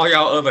out to all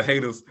y'all other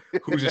haters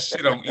who just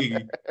shit on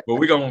Iggy. But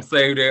we're gonna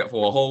save that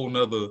for a whole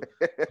nother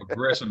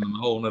progression and a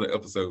whole nother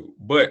episode.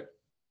 But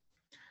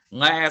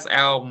last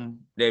album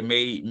that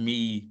made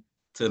me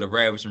to the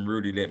Ravishing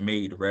Rudy, that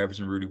made the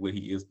Ravishing Rudy what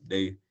he is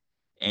today.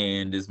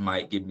 And this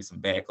might give me some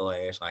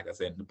backlash, like I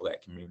said, in the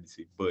black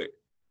community. But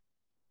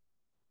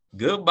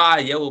Goodbye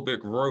Yellow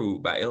Brick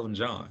Road by Elton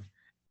John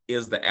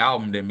is the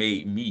album that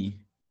made me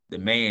the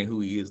man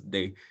who he is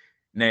today.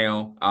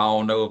 Now, I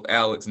don't know if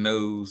Alex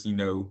knows,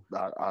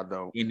 I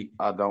don't.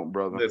 I don't,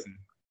 brother. Listen.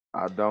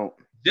 I don't.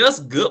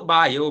 Just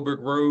Goodbye Yellow Brick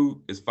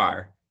Road is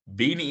fire.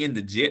 Beanie and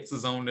the Jets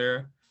is on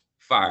there.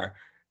 Fire.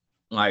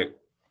 Like,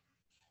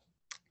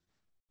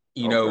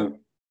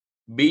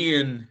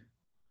 being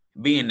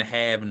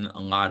having a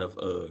lot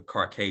of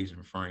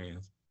Caucasian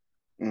friends,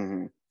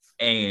 mm-hmm.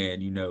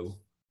 and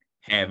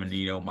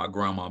having my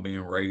grandma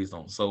being raised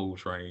on Soul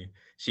Train.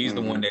 She's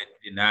the one that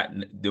did not.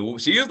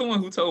 She is the one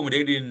who told me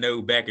they didn't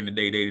know back in the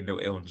day. They didn't know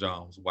Elton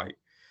John was white.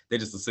 They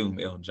just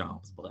assumed Elton John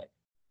was black,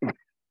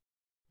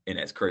 and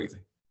that's crazy.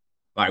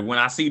 Like when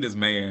I see this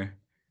man,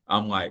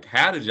 I'm like,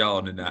 how did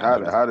y'all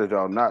not? How did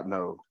y'all not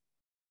know?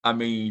 I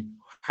mean,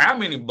 how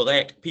many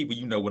black people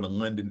you know with a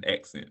London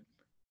accent?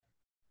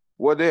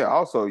 Well, then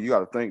also you got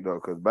to think though,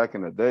 because back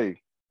in the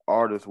day,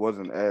 artists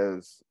wasn't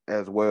as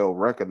well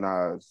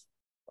recognized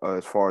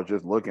as far as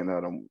just looking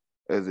at them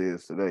as it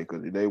is today.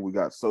 Because today we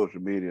got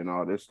social media and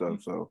all this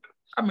stuff. So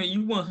I mean,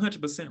 you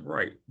 100%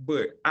 right,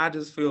 but I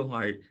just feel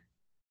like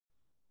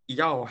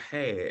y'all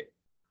had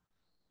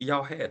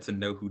to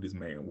know who this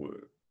man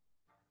was.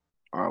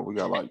 All right, we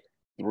got like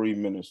 3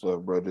 minutes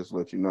left, bro. Just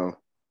let you know.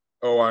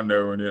 Oh, I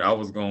know. And then I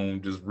was gonna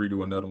just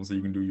redo another one so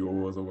you can do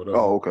yours or whatever.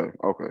 Oh,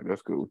 okay,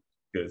 that's cool.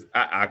 Because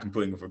I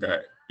completely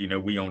forgot.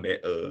 We on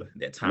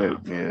that time.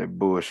 Yeah,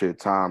 bullshit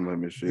time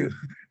limit shit.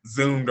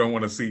 Zoom don't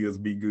want to see us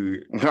be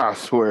good. I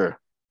swear.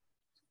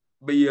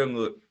 But yeah,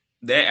 look,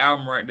 that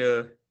album right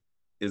there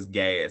is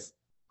gas.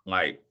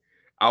 Like,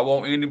 I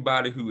want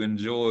anybody who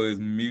enjoys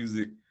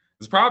music.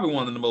 It's probably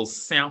one of the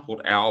most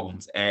sampled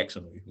albums,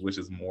 actually, which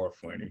is more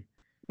funny.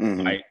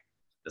 Mm-hmm. Like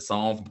the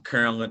song from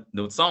Curlin,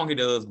 the song he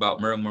does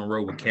about Marilyn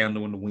Monroe with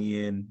Candle in the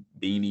Wind,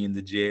 Beanie and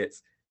the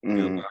Jets,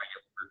 Goodbye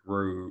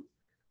Road.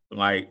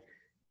 Like,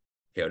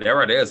 hell, that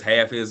right there is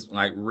half his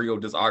like real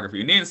discography.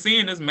 And then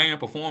seeing this man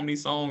perform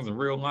these songs in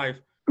real life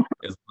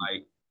is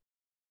like,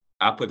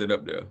 I put it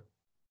up there.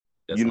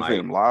 That's you didn't see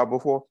him live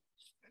before?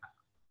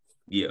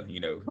 Yeah,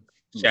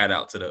 shout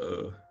out to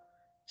the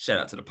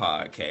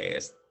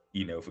podcast,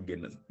 for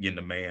getting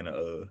the man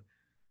a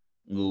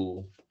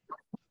little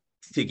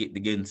ticket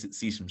to get and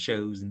see some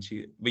shows and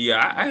shit. But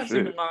yeah, I have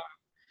seen him live.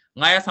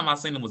 Last time I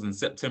seen him was in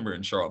September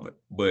in Charlotte.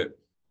 But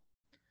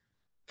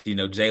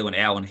Jalen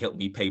Allen helped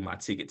me pay my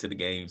ticket to the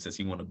game since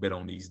he want to bet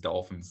on these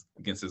Dolphins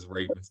against his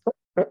Ravens.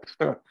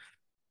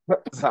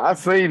 I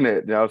seen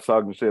that. I was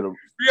talking shit on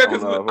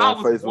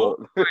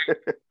Facebook.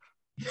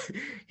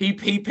 He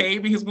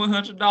paid me his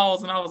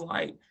 $100, and I was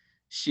like,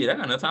 shit, I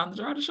got no time to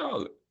drive to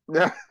Charlotte.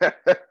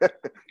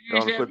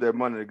 Don't put that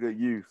money to good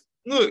use.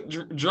 Look,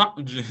 jumped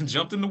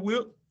in the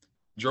whip,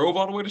 drove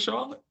all the way to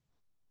Charlotte,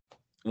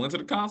 went to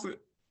the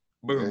concert.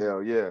 Boom.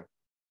 Hell yeah.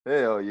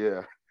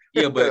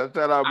 Yeah, but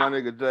shout out my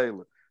nigga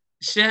Jalen.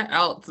 Shout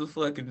out to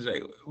fucking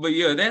Jalen. But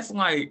yeah, that's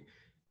like,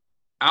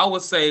 I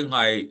would say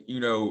like,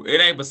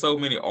 it ain't but so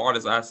many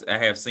artists I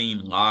have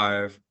seen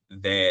live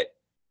that,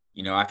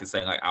 I could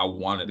say like I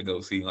wanted to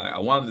go see. Like I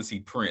wanted to see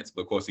Prince,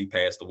 but of course he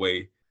passed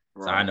away.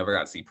 Right. So I never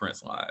got to see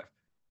Prince live.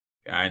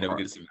 I ain't never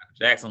get to see Michael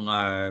Jackson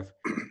live.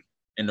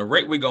 And the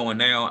rate we're going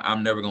now,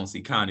 I'm never gonna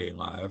see Kanye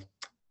live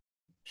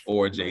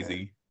or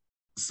Jay-Z.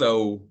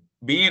 So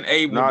being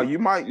able you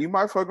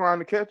might fuck around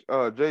to catch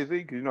Jay-Z,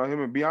 because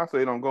him and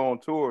Beyonce don't go on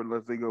tour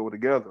unless they go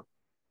together.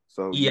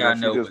 So yeah, I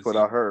know. She just put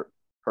out her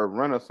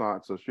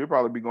Renaissance, so she'll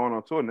probably be going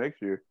on tour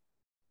next year.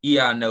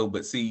 Yeah, I know,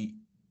 but see,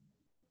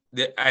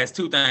 there's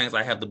two things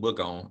I have to book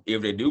on.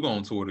 If they do go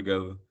on tour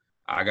together,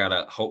 I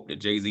gotta hope that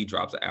Jay-Z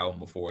drops an album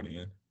before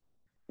then,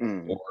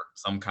 or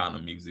some kind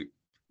of music.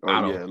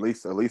 At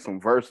least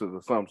some verses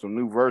or something, some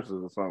new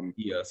verses or something.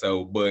 Yeah.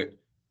 So, but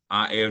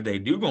if they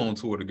do go on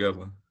tour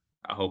together,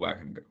 I hope I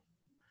can go.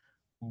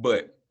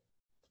 But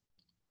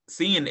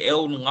seeing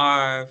Elton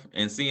live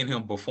and seeing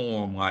him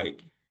perform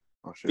like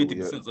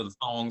 50% of the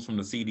songs from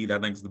the CD that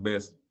I think is the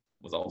best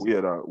was awesome.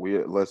 We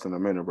had less than a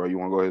minute, bro. You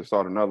want to go ahead and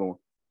start another one?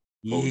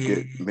 Yeah. We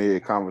get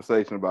mid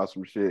conversation about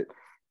some shit.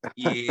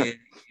 yeah,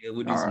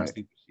 we'll do some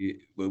stupid shit,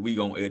 but we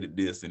gonna edit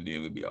this and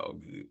then we'll be all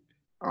good.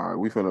 All right,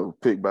 we finna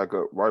pick back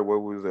up right where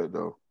we was at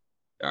though.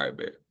 All right,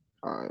 bet.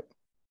 All right.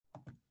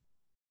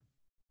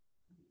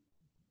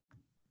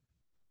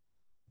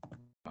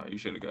 You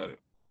should have got it.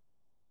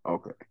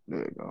 Okay,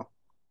 there you go.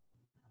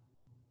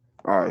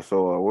 All right,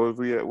 so where was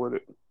we at with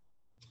it?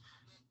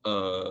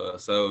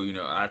 So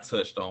I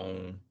touched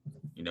on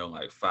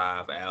like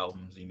 5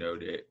 albums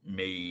that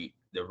made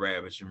the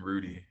Ravishing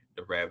Rudy.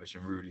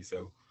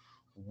 So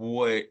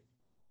what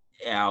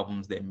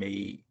albums that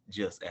made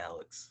Just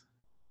Alex?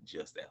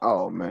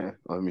 Oh man,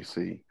 let me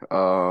see.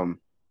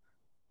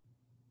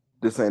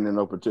 This ain't in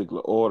no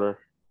particular order.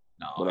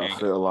 No, but I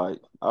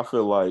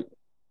feel like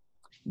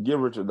Get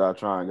Rich or Die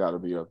Trying got to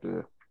be up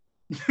there.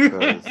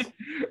 because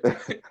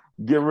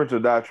Get Rich or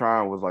Die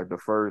Trying was like the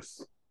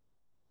first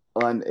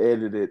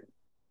unedited,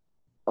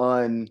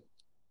 un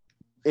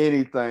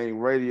anything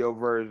radio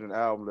version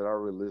album that I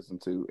really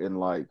listened to in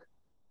like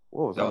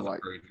what was That I was a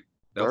like crazy.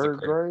 That was a third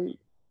crazy. grade?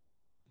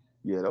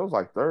 Yeah, that was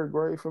like third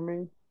grade for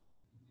me.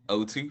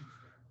 O2.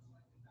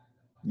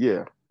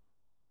 Yeah.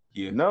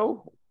 Yeah.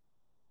 No.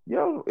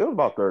 Yeah, it was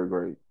about third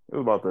grade. It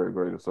was about third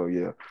grade, so yeah.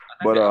 I think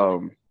But that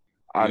album.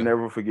 I Yeah.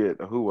 never forget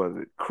who was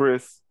it?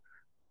 Chris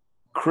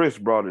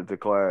brought it to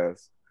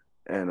class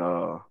and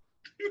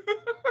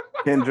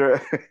Kendra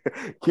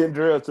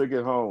Kendra took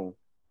it home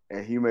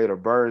and he made a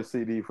burn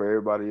CD for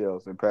everybody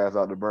else and passed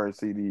out the burn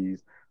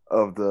CDs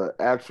of the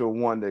actual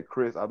one that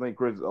I think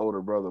Chris's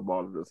older brother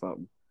bought it or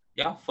something.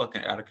 Y'all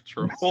fucking out of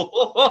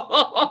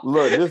control.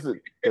 Look, this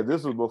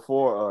was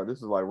before this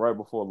is like right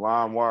before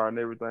LimeWire and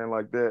everything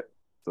like that.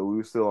 So we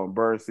were still on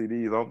burn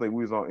CDs. I don't think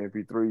we was on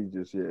MP3s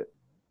just yet.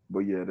 But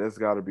yeah, that's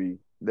got to be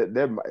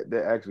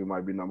that actually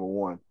might be number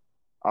one.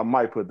 I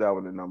might put that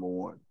one at number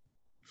one.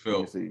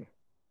 Let me see.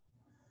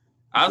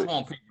 I just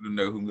want people to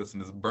know who listen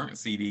to this. Burnt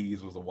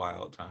CDs was a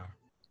wild time.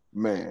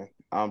 Man,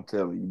 I'm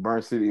telling you,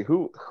 burnt CD.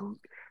 Who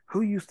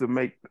used to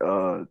make?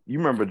 You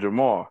remember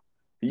Jamar?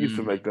 He used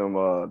to make them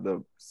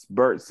the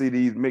burnt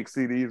CDs, mixed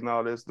CDs, and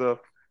all that stuff.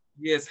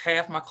 Yes,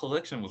 half my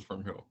collection was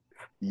from him.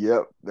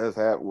 Yep, that's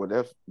half. Well,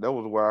 that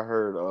was where I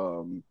heard.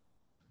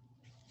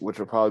 Which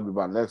will probably be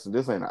my next.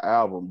 This ain't an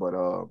album, but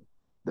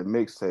the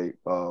mixtape.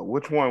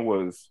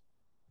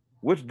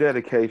 Which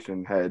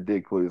dedication had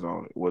Dick Please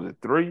on it? Was it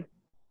 3?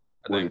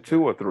 Was it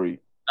 2 or 3?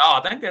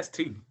 Oh, I think that's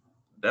 2.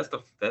 I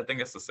think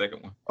that's the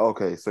second one.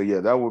 Okay, so yeah,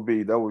 that would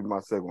be my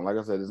second one. Like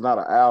I said, it's not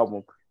an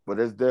album, but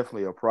it's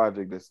definitely a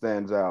project that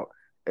stands out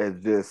as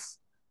just.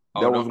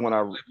 That was when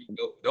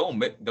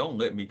don't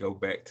let me go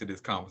back to this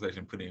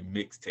conversation. Put in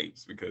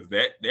mixtapes because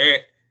that's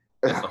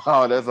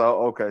that's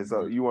all. Okay,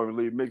 so you want me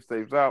to leave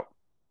mixtapes out?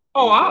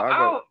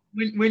 Oh,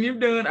 when you're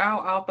done,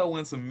 I'll throw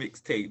in some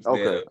mixtapes.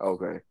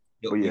 Okay.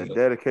 But yeah,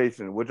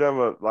 dedication,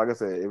 whichever. Like I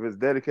said, if it's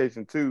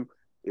dedication 2,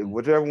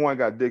 whichever one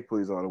got Dick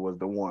Please on it was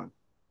the one.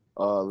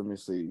 Let me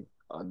see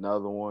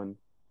another one.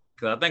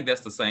 Because I think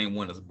that's the same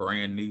one as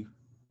Brand New.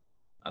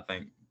 I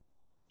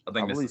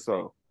believe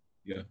so.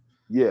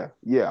 Yeah.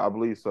 I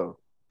believe so.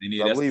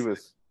 I believe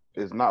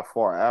it's not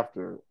far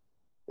after.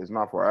 It's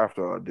not far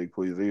after Dick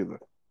Please either.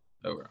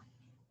 Okay.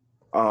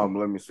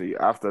 Let me see.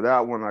 After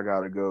that one, I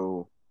gotta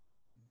go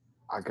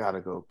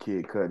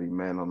Kid Cudi,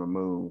 Man on the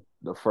Moon,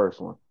 the first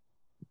one.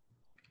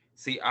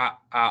 See, I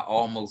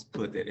almost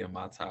put that in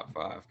my top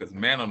 5 because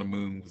Man on the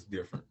Moon was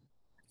different.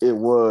 It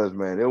was,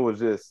 man. It was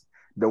just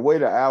the way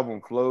the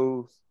album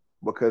flows,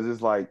 because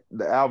it's like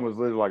the album is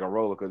literally like a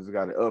roller because it's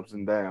got the ups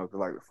and downs.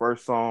 Like the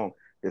first song,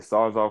 it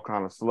starts off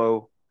kind of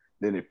slow,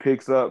 then it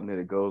picks up, and then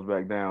it goes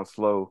back down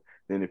slow,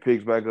 then it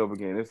picks back up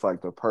again. It's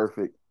like the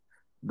perfect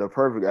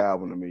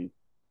album to me.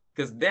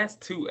 Because that's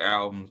 2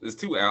 albums. It's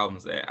 2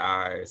 albums that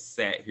I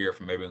sat here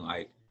for maybe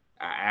like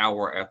an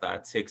hour after I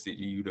texted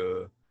you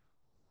the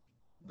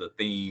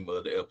theme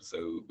of the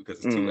episode,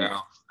 because it's 2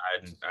 albums.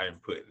 I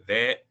didn't put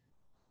that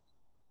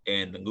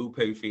and the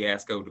Lupe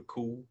Fiasco, The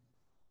Cool.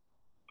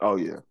 Oh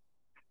yeah.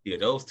 Yeah,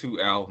 those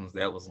 2 albums,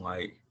 that was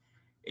like,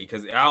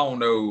 because I don't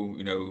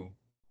know,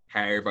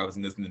 how everybody was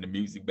listening to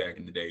music back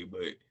in the day,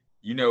 but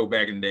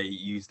back in the day,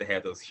 you used to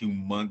have those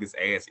humongous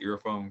ass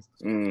earphones.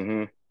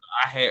 Mm-hmm.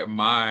 I had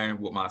mine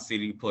with my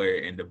CD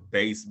player and the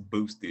bass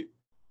boosted.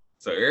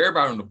 So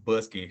everybody on the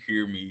bus can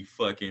hear me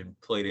fucking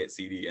play that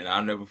CD. And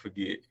I'll never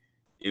forget,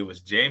 it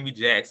was Jamie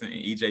Jackson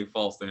and EJ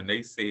Foster. And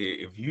they said,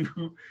 if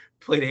you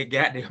play that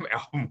goddamn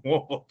album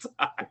one more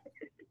time.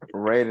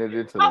 Rated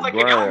it to the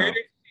ground.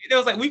 It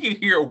was like, we can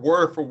hear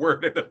word for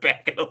word at the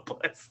back of the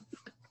bus.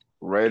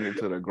 Rated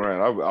to the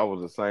ground. I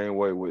was the same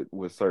way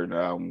with certain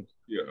albums.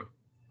 Yeah.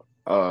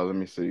 Let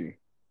me see.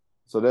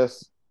 So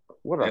that's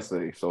what I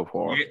say so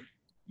far.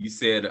 You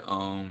said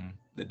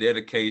the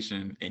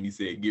dedication, and you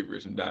said Get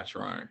Rich and Die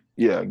Trying.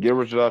 Yeah, Get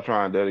Rich and Die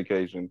Trying,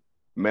 dedication,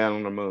 Man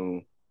on the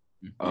Moon.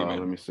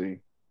 Let me see.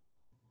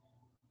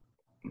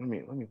 Let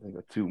me think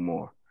of 2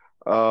 more.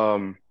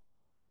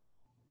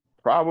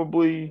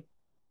 Probably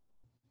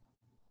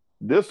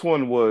this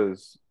one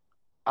was,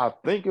 I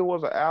think it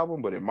was an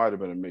album, but it might have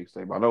been a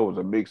mixtape. I know it was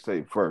a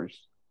mixtape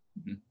first.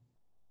 Mm-hmm.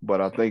 But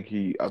I think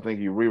he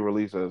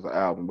re-released it as an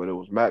album. But it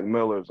was Mac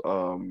Miller's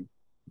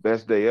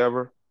Best Day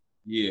Ever.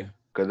 Yeah.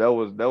 Because that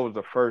was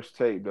the first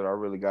tape that I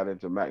really got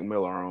into Mac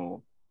Miller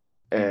on.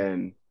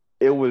 And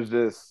it was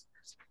just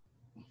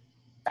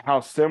how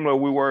similar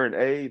we were in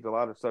age. A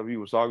lot of stuff he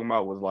was talking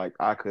about was like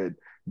I could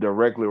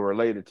directly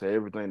relate it to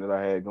everything that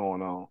I had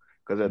going on.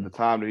 Because at the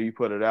time that he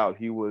put it out,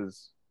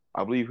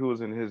 I believe he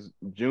was in his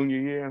junior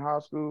year in high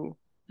school.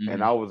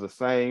 And I was the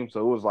same. So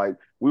it was like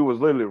we was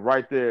literally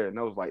right there. And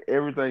it was like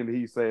everything that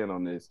he's saying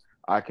on this,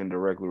 I can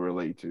directly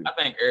relate to. I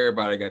think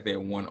everybody got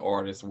that one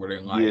artist where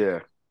they're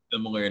like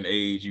similar in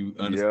age. You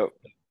understand.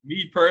 Yep.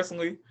 Me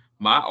personally,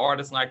 my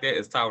artist like that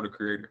is Tyler, the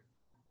Creator.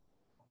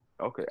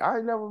 Okay. I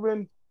ain't never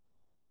been.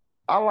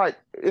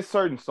 It's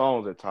certain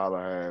songs that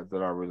Tyler has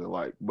that I really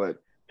like,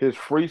 but his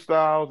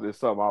freestyles is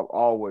something I've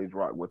always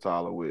rocked with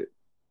Tyler with.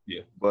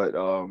 Yeah. But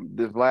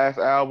this last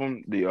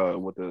album, the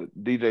with the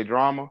DJ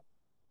Drama,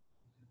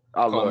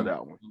 I Call love me.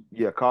 that one.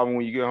 Yeah, Call Me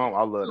When You Get Home.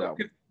 I love that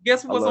one.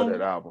 Guess I what's love on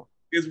that album.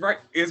 It's right.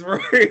 It's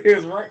right.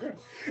 It's right.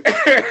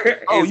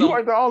 Oh, It's you on.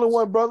 ain't the only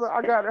one, brother.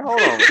 I got it. Hold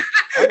on.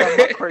 I got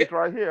my crates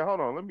right here. Hold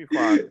on. Let me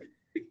find it.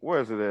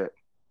 Where is it at?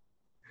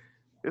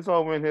 It's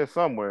over in here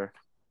somewhere.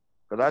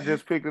 Because I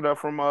just picked it up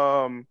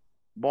from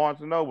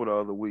Barnes and Noble the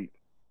other week.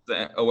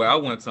 Oh well, I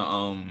went to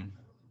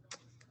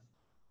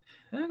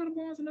Did I go to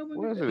Barnes and Noble?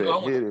 Where's it No, I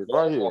at? went Here to it is,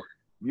 right here. Walmart.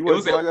 You It ain't,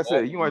 was at like I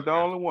said, you Walmart. ain't the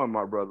only one,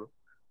 my brother.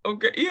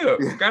 Okay, yeah,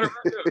 got it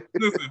right there.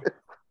 Listen,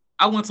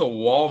 I went to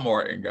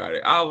Walmart and got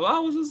it. I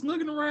was just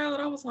looking around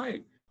and I was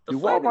like, Do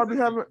Walmart be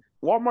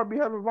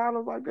having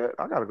vinyls like that?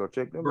 I gotta go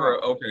check them bro,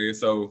 out. okay,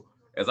 so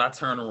as I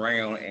turn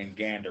around and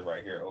gander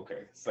right here,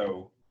 okay,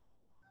 so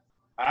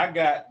I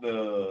got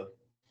the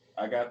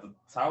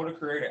Tyler the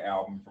Creator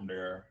album from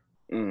there.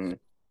 Mm.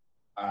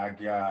 I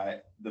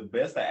got the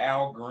Best of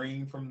Al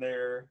Green from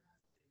there.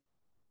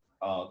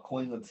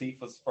 Queen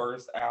Latifah's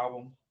first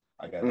album.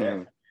 I got that from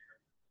there.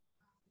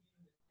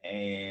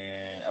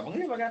 And I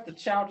believe I got the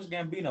Childish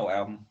Gambino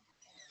album.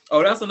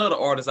 Oh, that's another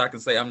artist I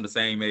can say I'm the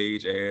same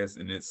age as,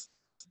 and it's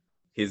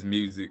his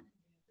music.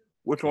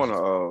 Which one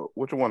of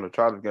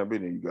Childish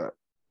Gambino you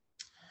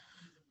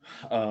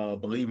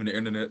got? Believe in the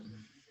Internet.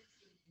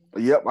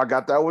 Yep, I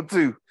got that one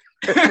too.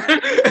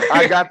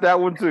 I got that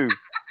one too.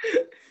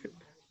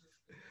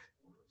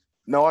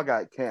 No, I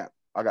got Camp.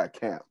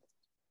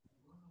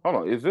 Hold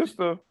on, is this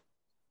the?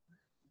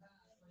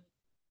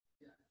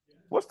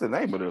 What's the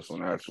name of this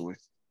one actually?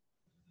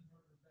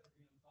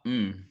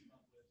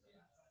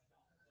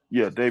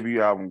 Yeah,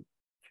 debut album,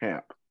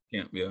 Camp.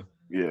 Yeah.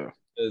 Yeah.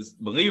 Because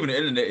Believe in the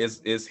Internet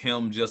is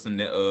him just in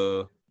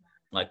the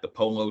like the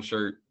polo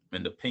shirt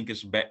and the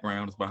pinkish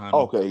background is behind him.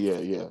 Okay,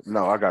 yeah.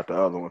 No, I got the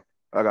other one.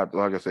 I got,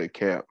 like I said,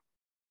 Camp.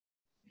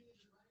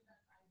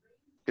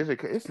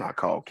 It's not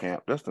called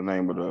Camp. That's the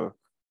name of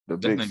the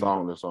big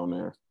song that's on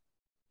there.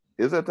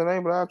 Is that the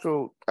name of the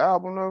actual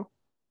album though?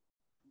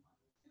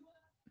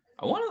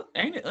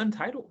 Ain't it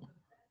Untitled?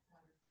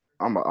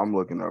 I'm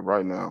looking up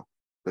right now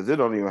because it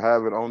don't even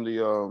have it on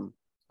the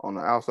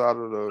outside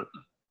of the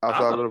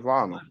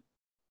vinyl.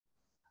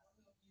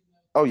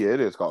 Oh yeah, it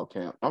is called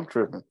Camp. I'm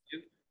tripping.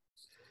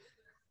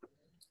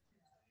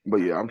 But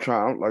yeah, I'm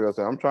trying. Like I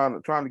said, I'm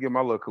trying to get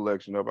my little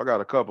collection up. I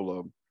got a couple of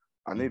them.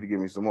 I need to give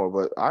me some more,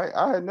 but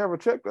I had never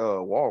checked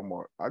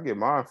Walmart. I get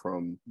mine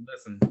from.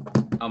 Listen,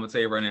 I'm gonna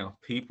tell you right now.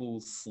 People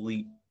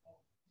sleep.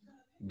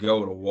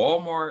 Go to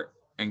Walmart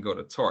and go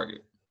to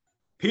Target.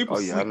 People. Oh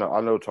yeah,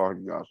 I know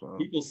Target got some.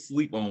 People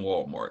sleep on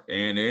Walmart,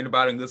 and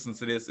anybody listens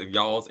to this, if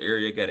y'all's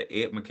area got an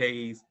Ed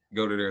McKay's,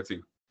 go to there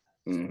too.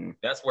 Mm-hmm.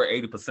 That's where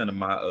 80% of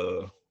my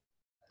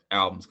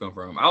albums come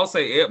from. I would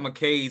say Ed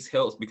McKay's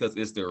helps because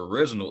it's the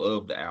original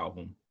of the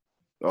album.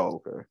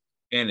 Oh, okay.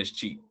 And it's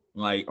cheap.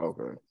 Like,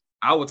 okay.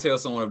 I would tell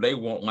someone if they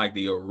want like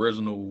the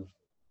original,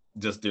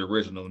 just the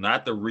original,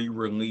 not the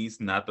re-release,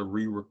 not the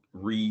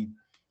remastered.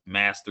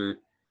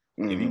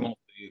 Mm-hmm. If you want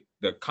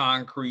the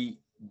concrete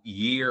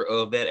year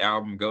of that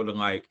album, go to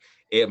like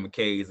Ed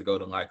McKay's, go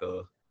to like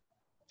a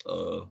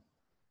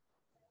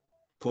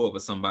pull up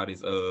at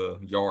somebody's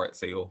yard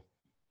sale.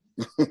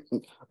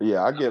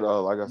 Yeah, I get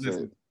like I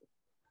said.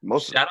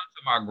 Shout out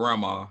to my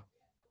grandma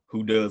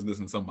who does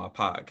listen to my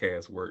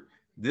podcast work.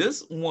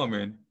 This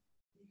woman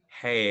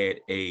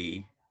had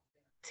a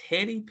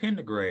Teddy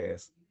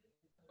Pendergrass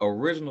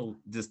original,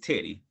 just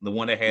Teddy, the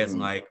one that has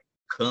like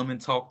Come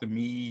and Talk to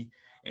Me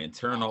and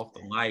Turn Off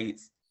the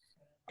Lights.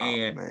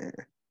 And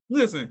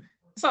listen,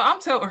 so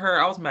I'm telling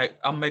her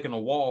I'm making a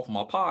wall for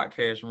my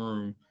podcast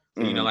room.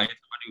 So, you know, like I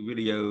do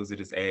videos, it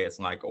just adds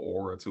like an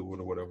aura to it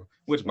or whatever.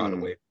 Which, by the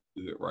way, is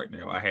good right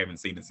now. I haven't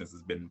seen it since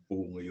it's been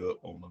fully up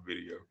on the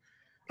video.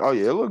 Oh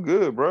yeah, it look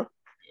good, bro.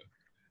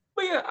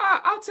 But yeah,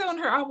 I'm telling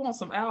her I want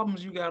some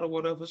albums you got or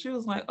whatever. She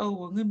was like, "Oh,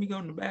 well, let me go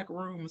in the back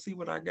room and see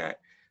what I got."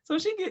 So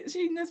she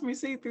lets me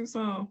see through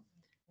some.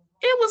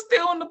 It was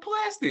still in the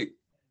plastic.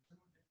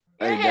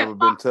 Ain't never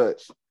been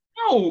touched.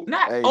 No,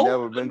 not ain't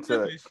never been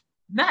touched.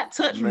 Not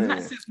touched not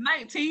since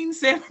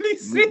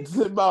 1976. It's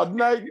about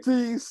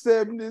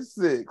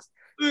 1976.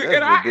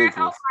 And I was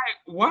like,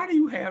 "Why do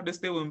you have this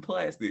still in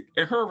plastic?"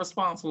 And her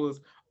response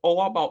was, "Oh,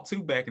 I bought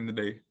two back in the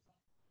day."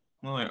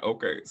 I'm like,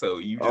 okay, so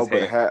you just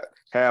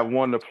have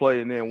one to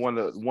play and then one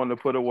to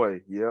put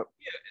away. Yep.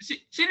 Yeah,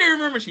 she didn't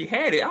remember she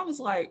had it. I was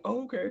like,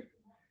 oh, okay.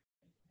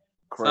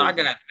 Crazy. So I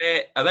got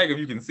that. I think if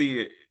you can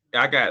see it,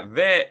 I got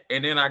that,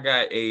 and then I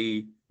got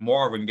a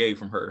Marvin Gaye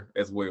from her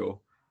as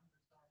well.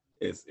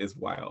 It's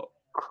wild.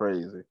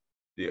 Crazy.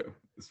 Yeah,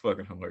 it's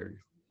fucking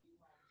hilarious.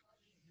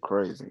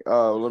 Crazy.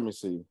 Let me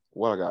see.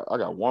 What I got? I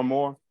got one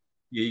more.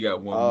 Yeah, you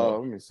got one more.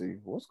 Let me see.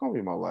 What's gonna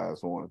be my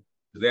last one?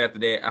 Because after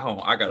that,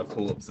 I gotta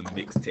pull up some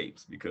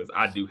mixtapes because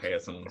I do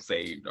have some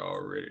saved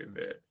already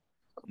that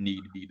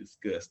need to be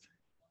discussed.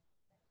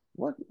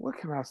 What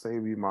can I say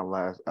be my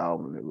last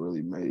album that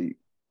really made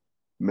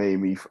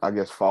me, I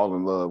guess, fall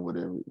in love with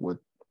it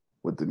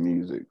with the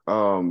music?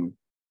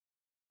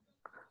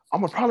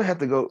 I'm gonna probably have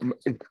to go.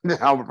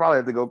 I would probably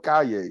have to go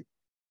Kanye.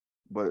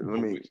 But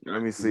let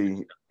me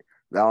see.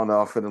 I don't know.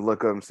 I'm finna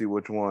look up and see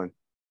which one.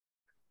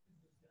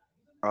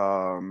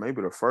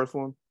 Maybe the first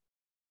one.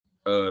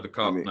 The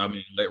cop.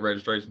 Late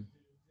registration.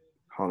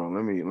 Hold on.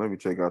 Let me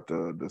check out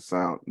the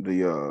sound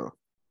the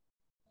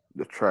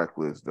track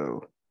list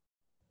though.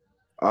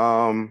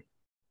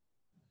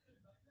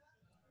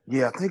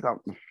 Yeah, I think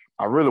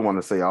I really want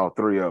to say all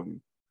three of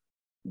them,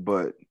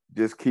 but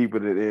just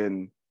keeping it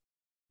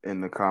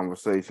in the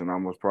conversation, I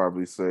must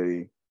probably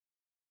say.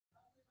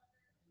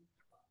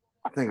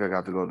 I think I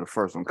got to go to the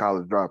first one,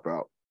 College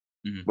Dropout,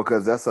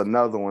 because that's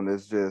another one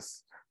that's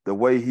just the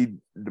way he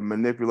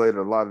manipulated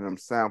a lot of them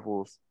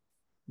samples.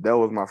 That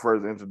was my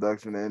first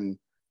introduction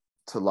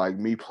into like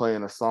me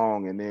playing a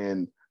song, and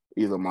then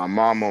either my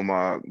mom or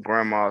my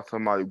grandma or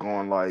somebody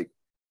going like,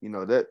 you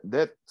know,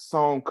 that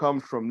song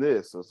comes from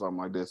this or something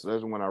like this. So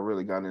that's when I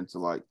really got into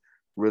like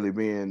really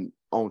being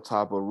on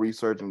top of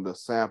researching the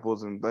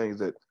samples and things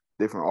that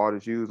different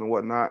artists use and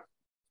whatnot.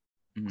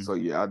 So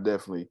yeah, I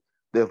definitely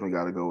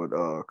got to go with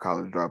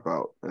College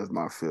Dropout as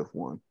my fifth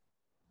one.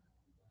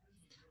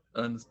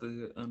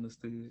 Understood.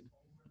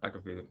 I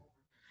can feel it.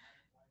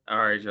 All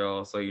right,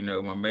 y'all. So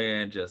my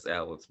man Just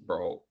Alex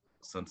brought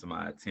some to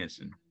my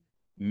attention.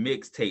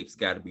 Mixtapes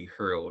got to be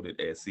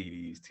heralded as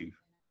CDs too.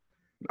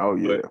 Oh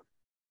yeah. But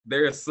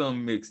there are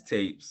some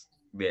mixtapes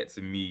that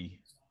to me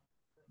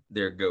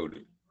they're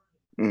goated.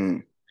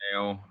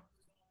 Now,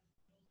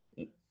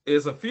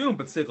 there's a few in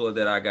particular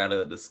that I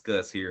gotta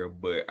discuss here,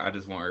 but I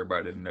just want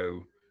everybody to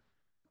know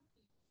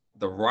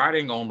The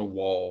Writing on the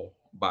Wall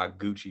by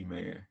Gucci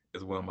Mane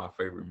is one of my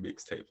favorite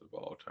mixtapes of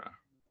all time.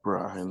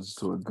 Bro, I haven't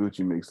listened to a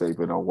Gucci mixtape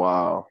in a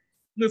while.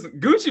 Listen,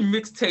 Gucci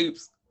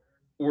mixtapes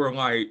were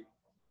like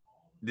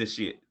the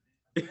shit.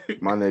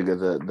 My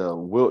nigga, the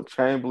Wilt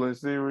Chamberlain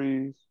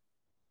series,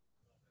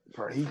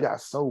 bro, he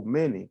got so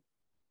many.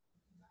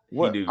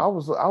 What I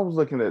was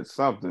looking at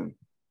something.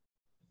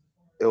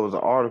 It was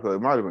an article.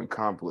 It might have been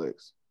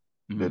Complex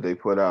that they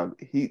put out.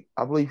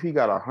 I believe he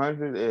got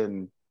 100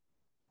 and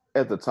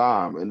at the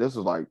time, and this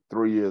was like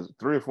 3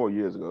 or 4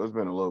 years ago. It's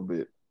been a little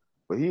bit,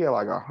 but he had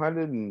like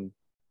 102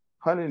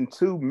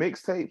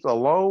 mixtapes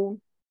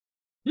alone.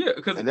 Yeah,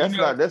 because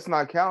that's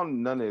not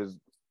counting none of his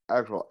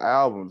actual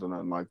albums or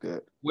nothing like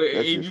that. Well,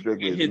 that's if just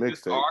strictly his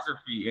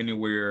discography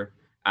anywhere,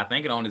 I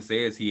think it only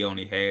says he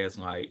only has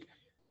like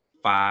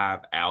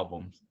 5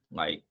 albums,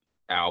 like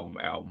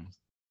albums.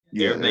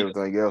 Yeah,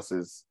 everything else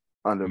is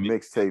under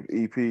mixtape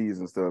EPs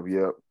and stuff.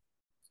 Yep.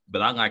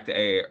 But I like to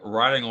add,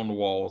 Writing on the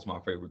Wall is my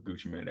favorite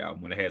Gucci Mane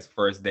album. When it has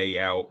First Day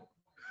Out,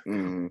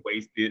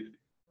 Wasted,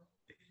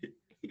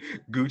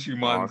 Gucci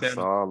Montana,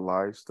 Rockstar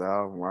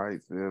Lifestyle, right?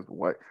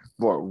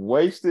 Boy,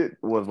 Wasted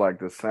was like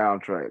the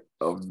soundtrack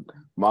of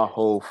my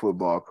whole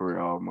football career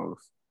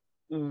almost.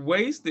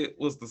 Wasted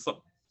was the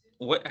song.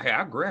 Hey,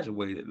 I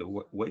graduated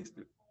the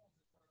Wasted.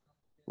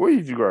 Where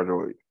did you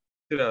graduate?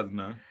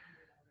 2009.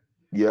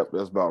 Yep,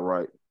 that's about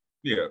right.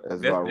 Yeah,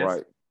 that's about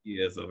right.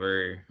 Yeah, it's a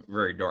very,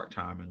 very dark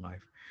time in life.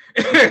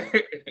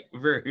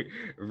 Very,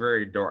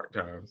 very dark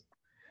times.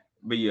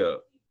 But yeah,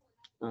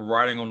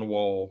 Writing on the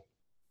Wall,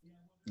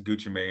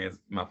 Gucci Mane's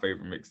my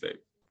favorite mixtape.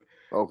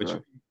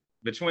 Okay.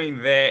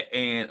 Between that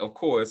and, of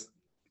course,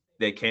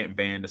 they Can't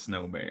Ban the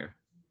Snowman.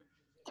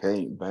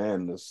 Can't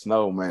Ban the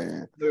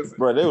Snowman. Listen,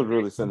 bro, they was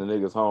really sending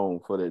niggas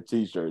home for that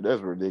t-shirt.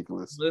 That's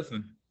ridiculous.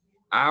 Listen,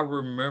 I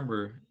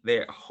remember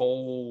that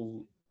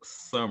whole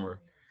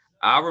summer.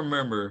 I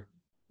remember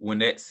when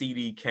that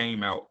CD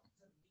came out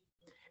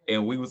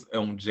and we was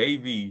on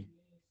JV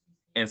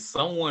and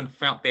someone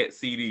found that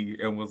CD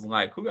and was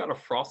like, who got a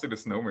Frosty the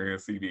Snowman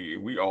CD?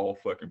 And we all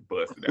fucking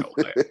busted out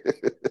laughing.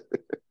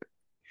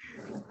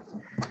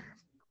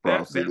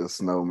 Frosty the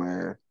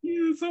Snowman.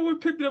 Yeah, someone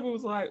picked it up and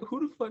was like,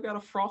 who the fuck got a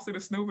Frosty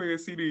the Snowman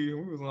CD?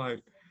 And we was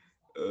like,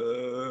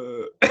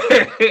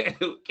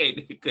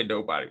 could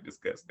nobody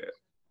discuss that?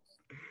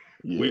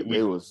 Yeah,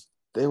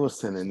 they was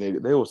sending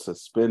niggas, they was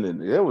suspending,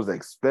 they was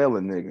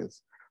expelling niggas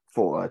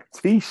for a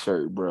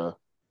t-shirt, bro.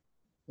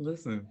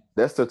 Listen,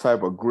 that's the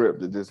type of grip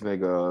that this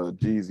nigga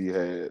Jeezy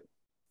had.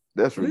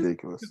 That's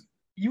ridiculous.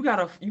 You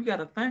gotta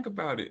think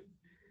about it.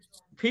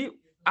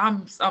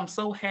 I'm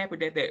so happy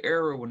that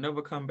era will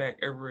never come back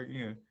ever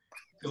again.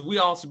 Because we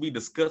all should be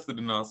disgusted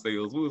in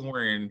ourselves. We was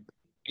wearing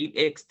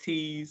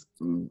 8XTs,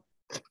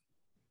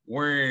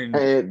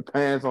 wearing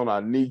pants on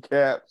our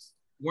kneecaps,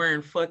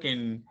 wearing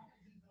fucking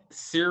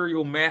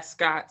cereal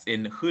mascots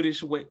and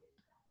hoodish way.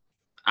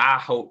 I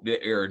hope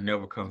that era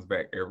never comes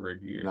back ever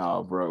again.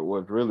 Nah, bro.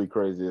 What's really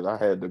crazy is I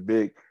had the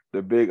big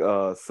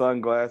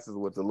sunglasses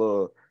with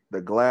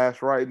the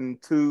glass writing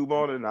tube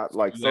on it, not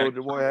like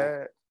Soulja Boy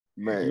had.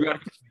 Man,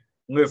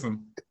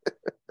 listen.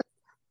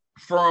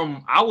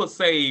 From I would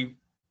say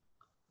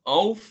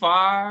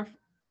 05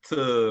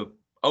 to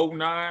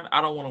 09,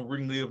 I don't want to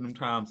relive them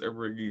times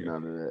ever again. None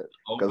of that.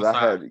 Because I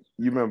had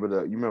you remember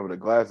the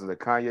glasses that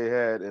Kanye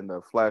had in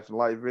the flashing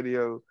light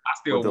video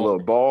with the little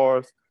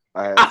bars.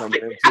 I had some of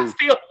them too. I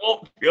still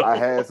want them. I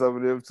had some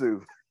of them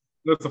too.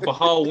 Listen, for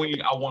Halloween,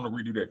 I want to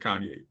redo that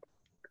Kanye.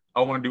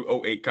 I want to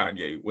do 08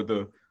 Kanye with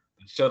the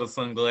shutter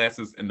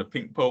sunglasses and the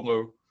pink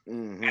polo.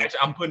 Mm-hmm. Actually,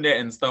 I'm putting that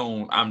in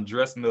stone. I'm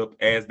dressing up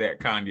as that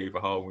Kanye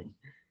for Halloween.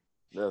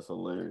 That's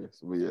hilarious.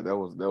 But yeah, that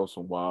was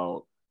some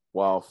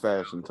wild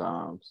fashion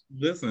times.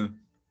 Listen,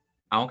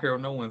 I don't care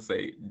what no one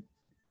say.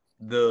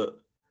 The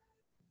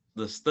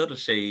stutter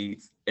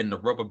shades and the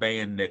rubber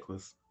band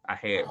necklace I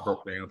had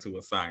broke down to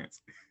a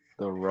science.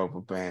 The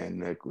rubber band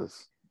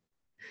necklace.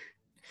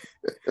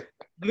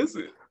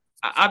 Listen,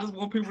 I just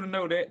want people to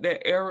know that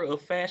that era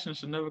of fashion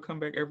should never come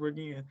back ever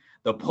again.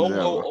 The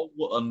polo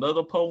over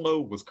another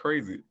polo was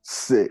crazy.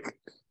 Sick.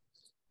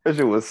 That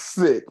shit was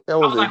sick. That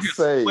was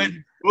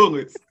insane.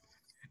 Bullets.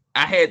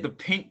 I had the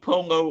pink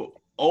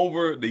polo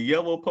over the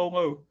yellow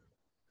polo.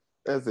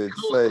 That's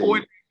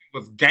insane.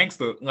 Was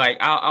gangster. Like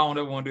I don't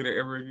ever want to do that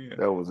ever again.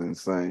 That was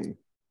insane.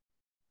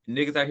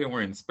 Niggas out here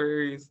wearing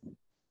Sperry's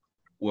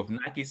with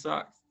Nike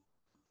socks.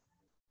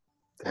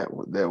 That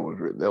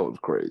was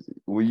crazy.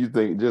 When you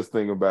just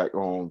thinking back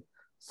on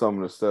some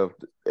of the stuff,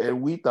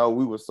 and we thought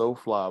we were so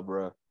fly,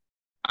 bro.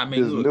 I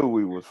mean, just knew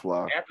we was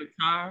fly at the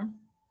time.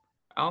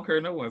 I don't care.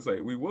 No one say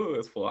we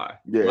was fly.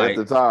 Yeah, like,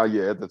 at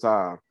the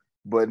time.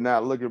 But now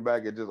looking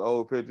back at just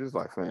old pictures,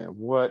 like, fam,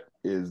 what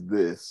is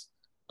this?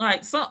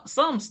 Like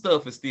some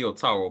stuff is still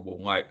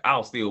tolerable. Like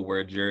I'll still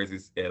wear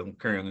jerseys and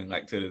currently,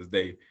 like to this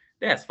day,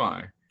 that's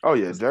fine. Oh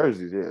yeah,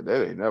 jerseys, yeah,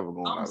 that ain't never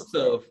going out of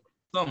stuff.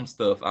 Some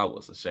stuff I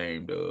was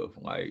ashamed of.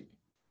 Like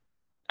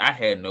I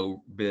had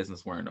no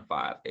business wearing a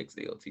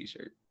 5XL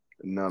t-shirt.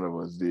 None of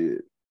us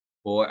did.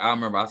 Boy, I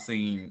remember I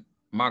seen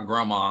my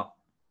grandma.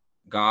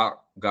 God,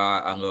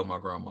 I love my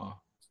grandma,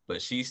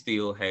 but she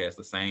still has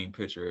the same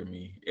picture of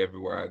me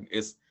everywhere.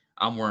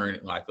 I'm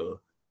wearing like at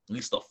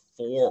least a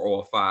 4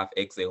 or a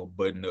 5XL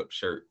button-up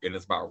shirt, and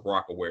it's by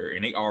Rocawear,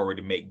 and they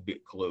already make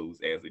big clothes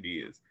as it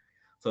is.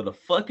 So the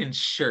fucking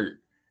shirt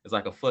is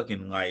like a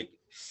fucking like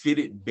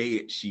fitted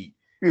bed sheet.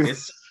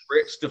 It's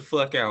stretched the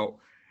fuck out,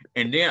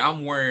 and then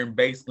I'm wearing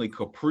basically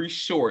capri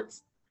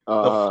shorts.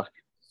 I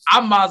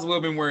might as well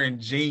have been wearing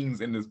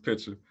jeans in this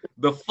picture.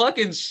 The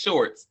fucking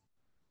shorts,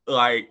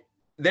 like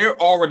they're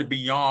already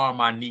beyond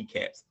my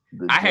kneecaps.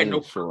 I had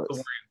no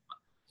shorts.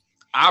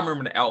 I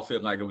remember the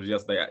outfit like it was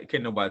yesterday.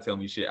 Can't nobody tell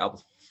me shit. I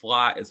was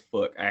fly as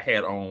fuck. I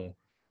had on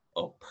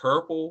a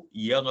purple,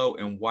 yellow,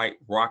 and white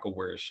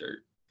Rocawear shirt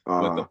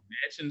with the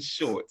matching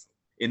shorts.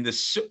 And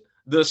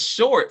the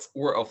shorts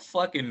were a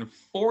fucking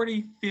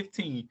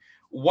 40-15.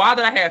 Why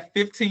did I have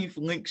 15th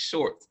link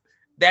shorts?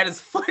 That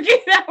is fucking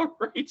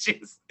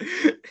outrageous.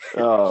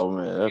 Oh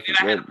man! And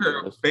I had a pair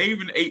of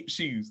Bathing Ape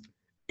shoes,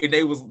 and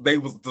they was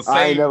the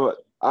same.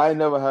 I ain't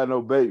never had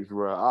no babes,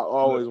 bro. I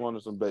always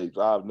wanted some babes.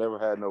 I've never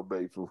had no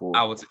babes before.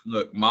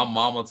 Look, my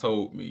mama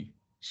told me,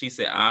 she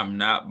said, I'm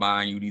not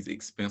buying you these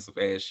expensive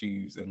ass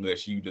shoes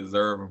unless you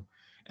deserve them.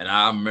 And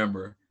I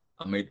remember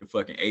I made the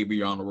fucking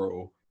AB on the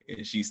roll,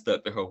 and she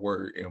stuck to her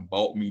word and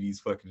bought me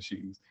these fucking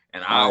shoes.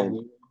 And I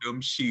wore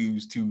them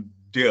shoes to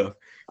death.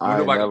 I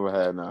ain't never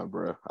had none,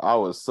 bro. I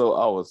was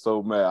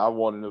so mad. I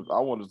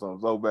wanted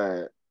something so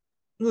bad.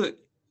 Look,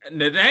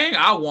 the thing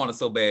I wanted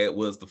so bad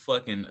was the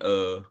fucking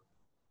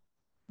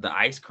the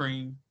ice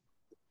cream,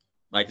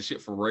 like the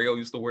shit Pharrell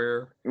used to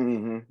wear.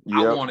 Mm-hmm.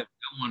 Yep. I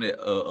wanted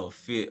a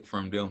fit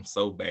from them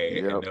so bad.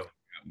 Yep.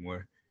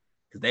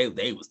 Because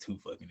they was too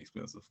fucking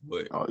expensive.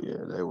 But oh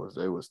yeah, they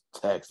was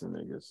taxing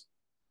niggas.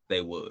 They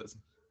was.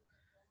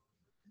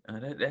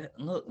 That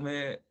look,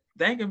 man.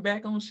 Thinking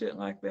back on shit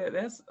like that,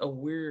 that's a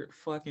weird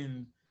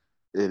fucking.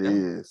 It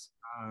is,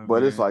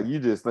 but man. It's like you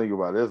just think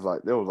about it. It's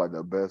like that was like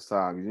the best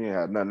time. You didn't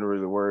have nothing to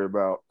really worry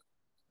about.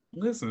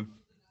 Listen,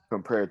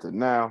 compared to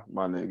now,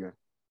 my nigga.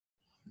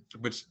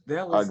 But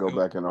that was. I go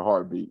back in a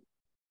heartbeat.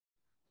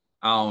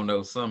 I don't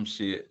know, some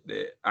shit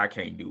that I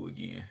can't do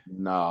again.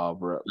 Nah,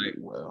 bro. Like,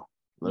 well,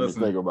 let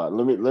me think about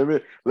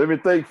it. Let me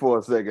think for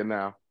a second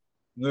now.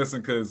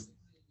 Listen, cause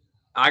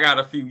I got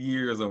a few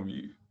years on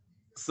you.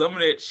 Some of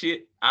that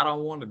shit I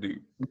don't want to do.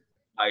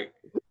 Like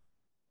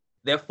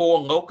that 4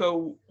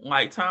 Loko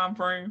like time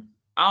frame.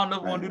 I don't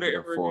never want to do that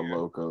ever again. 4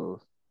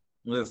 Locos.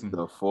 Listen.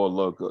 The 4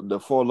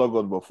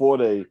 Locos before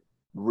they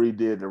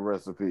redid the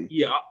recipe.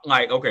 Yeah,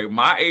 like okay,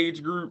 my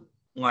age group,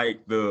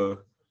 like the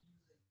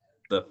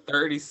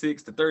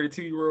 36 to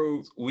 32 year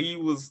olds, we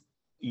was,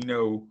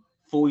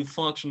 fully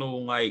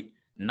functional like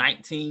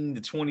 19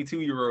 to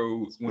 22 year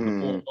olds when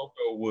the 4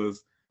 Loko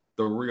was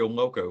the real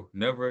Loko.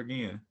 Never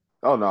again.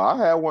 Oh no, I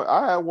had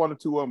one or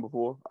two of them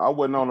before. I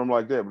wasn't on them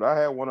like that, but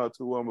I had 1 or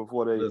 2 of them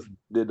before they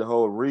did the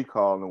whole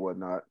recall and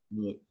whatnot.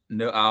 Look,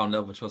 no, I'll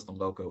never trust a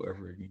Loko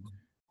ever again.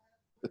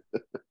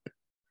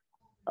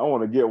 I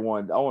want to get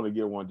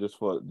one just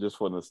for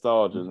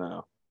nostalgia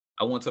now.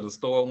 I went to the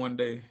store one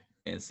day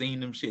and seen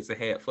them shits that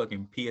had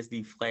fucking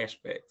PSD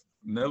flashbacks.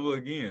 Never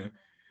again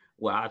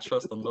will I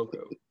trust a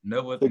Loko.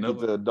 Never. Took it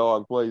to a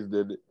dog place,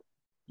 did it?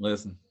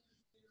 Listen,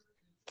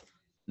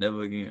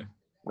 never again.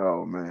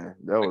 Oh man,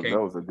 that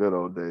was a good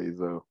old days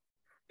though.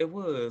 It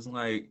was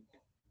like,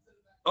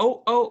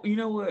 you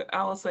know what?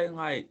 I would say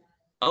like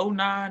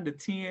 09 to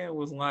 10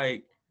 was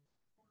like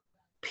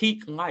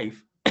peak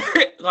life.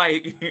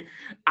 like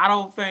I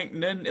don't think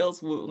nothing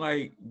else would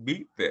like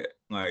beat that.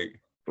 Like,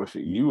 well,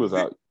 shit, you was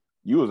out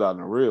in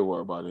the real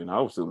world by then. I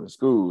was still in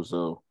school,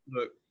 so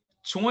look,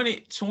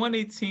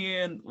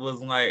 2010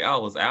 was like I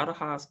was out of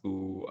high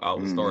school. I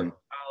was starting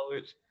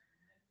college.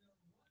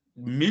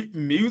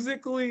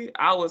 Musically,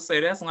 I would say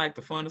that's like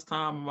the funnest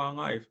time of my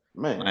life.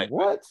 Man, like,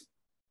 what?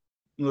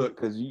 Look,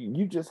 because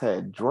you just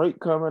had Drake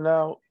coming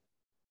out.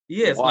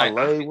 Yes,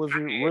 Wale was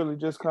really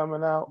just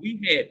coming out. We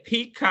had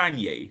peak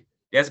Kanye.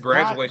 That's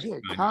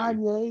graduation.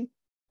 Kanye.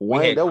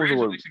 Wayne, that was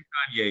graduation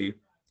Kanye.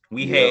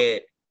 We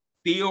had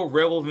still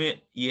relevant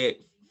yet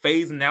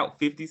phasing out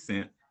 50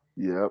 Cent.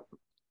 Yep.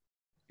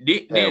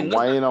 Then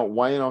Wayne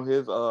on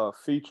his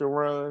feature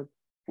run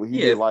where he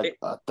did like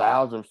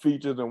 1,000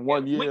 features in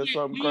 1 year or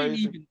something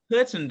crazy. Even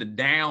touching the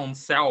down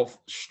south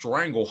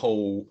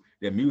stranglehold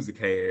that music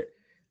had.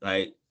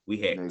 Like we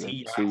had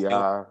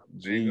T.I.,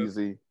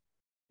 Jeezy,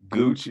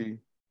 Gucci.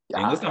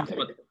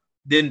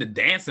 Then the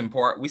dancing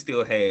part, we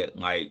still had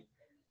like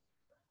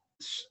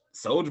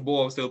Soulja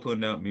Boy was still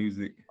putting out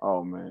music.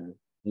 Oh man.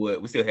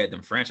 We still had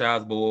them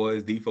Franchise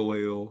Boys,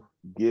 D4L.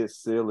 Get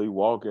Silly,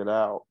 Walk It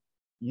Out.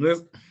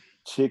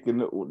 Chicken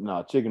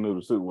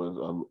Noodle Soup was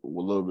a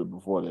little bit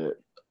before that.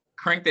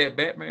 Crank That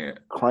Batman.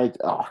 Crank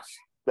Crank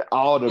That.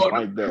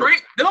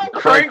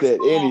 Crank That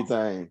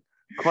anything.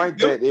 Crank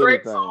That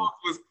anything. Songs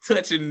was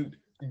touching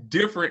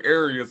different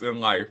areas in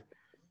life.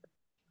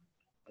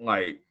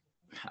 Like,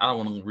 I don't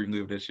want to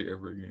relive that shit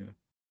ever again.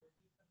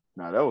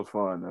 Nah, that was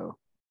fun though.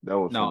 That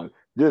was fun.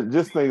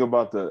 Just think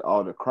about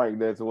all the crank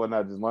dance and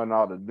whatnot, just learning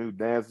all the new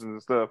dances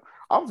and stuff.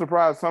 I'm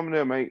surprised some of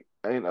them ain't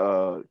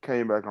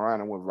came back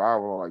around and went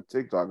viral on like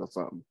TikTok or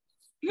something.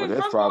 Yeah,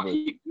 that's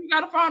probably you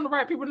gotta find the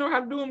right people who know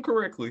how to do them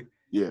correctly.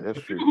 Yeah, that's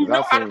true. Who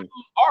know how to do them,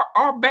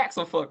 our backs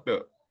are fucked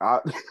up.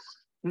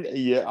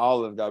 Yeah,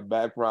 all of them got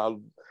back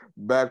problems.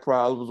 Back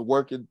problems,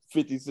 working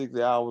 50,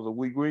 60 hours a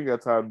week. We ain't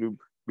got time to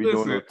be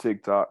doing no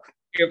TikTok.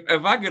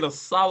 If I get a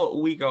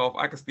solid week off,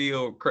 I can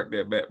still crack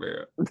that back,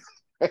 man.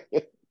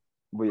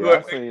 But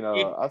yeah,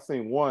 I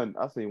seen one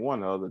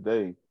the other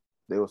day.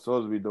 They were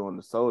supposed to be doing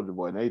the Soulja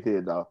Boy, and they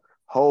did the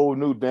whole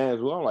new dance.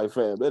 Well, I'm like,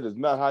 fam, that is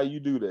not how you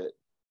do that.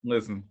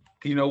 Listen,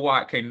 you know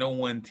why? Can't no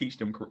one teach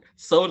them?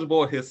 Soulja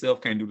Boy himself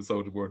can't do the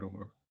Soulja Boy no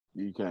more.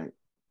 You can't.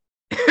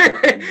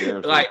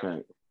 Like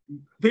can't.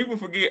 People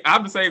forget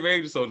I'm the same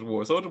age as Soulja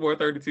Boy. Soulja Boy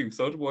 32.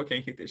 Soulja Boy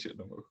can't hit that shit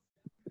no more.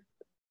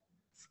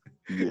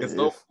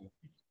 Yeah,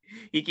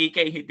 he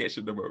can't hit that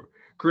shit no more.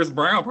 Chris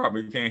Brown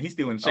probably can. He's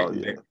still in shape. Oh,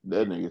 yeah.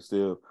 That nigga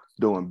still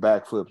doing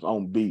backflips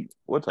on beat.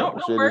 What type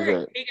of shit is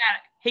that?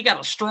 He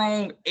got a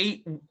strong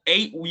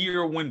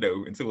 8-year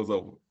window until it's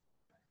over.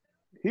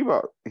 He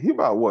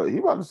about what? He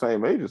about the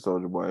same age as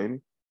Soulja Boy,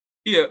 ain't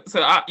he? Yeah. So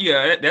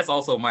that's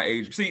also my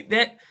age. See,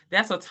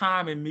 that's a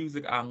time in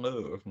music I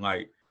love.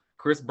 Like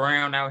Chris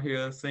Brown out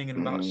here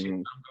singing about shit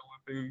I'm going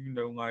through. You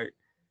know, like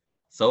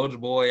Soulja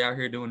Boy out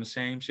here doing the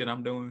same shit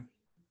I'm doing.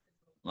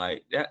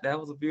 Like that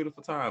was a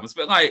beautiful time.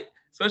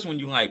 Especially when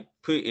you like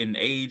put in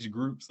age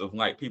groups of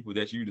like people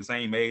that you the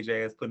same age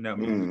as putting out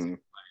music. Like,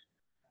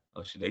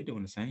 oh shit, they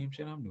doing the same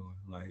shit I'm doing.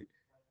 Like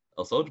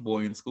a Soulja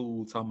Boy in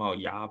school talking about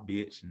y'all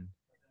bitch and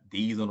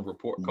D's on the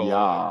report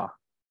card.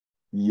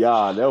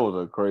 Yeah, that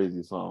was a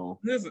crazy song.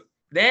 Listen,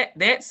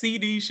 that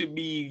CD should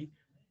be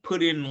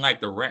put in like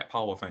the Rap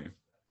Hall of Fame.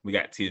 We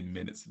got 10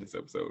 minutes in this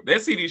episode.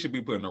 That CD should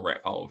be put in the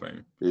Rap Hall of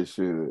Fame. It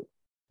should.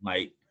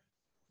 Like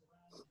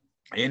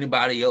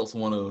anybody else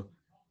want to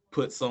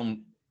put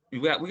some? We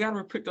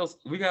gotta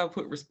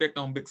put respect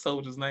on Big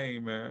Soulja's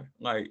name, man.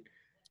 Like,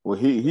 well,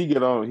 he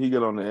get on the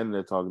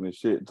internet talking this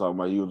shit, talking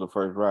about he was the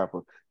first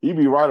rapper. He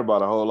be right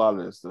about a whole lot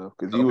of that stuff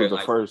because he was the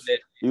first.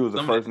 He was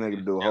the first nigga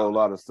to do a whole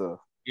lot of stuff.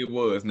 It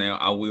was. Now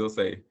I will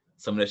say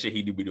some of that shit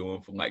he do be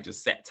doing from like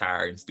just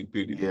satire and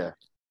stupidity. Yeah,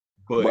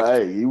 but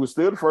hey, he was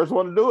still the first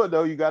one to do it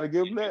though. You got to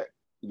give him that.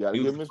 You got to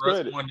give him his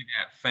credit. He was the first one that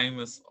got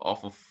famous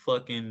off of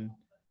fucking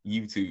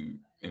YouTube.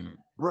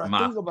 Bro,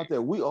 think about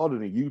that. We older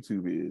than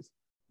YouTube is.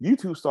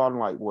 YouTube started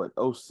like what,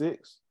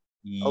 06?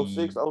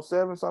 06,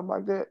 07, something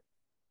like that.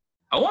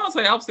 I want to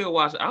say I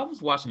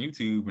was watching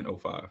YouTube in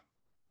 05.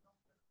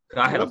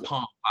 I had a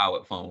Palm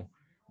Pilot phone.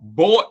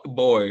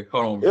 Boy,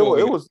 hold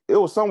on. It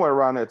was somewhere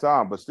around that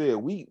time, but still,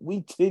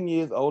 we 10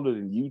 years older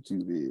than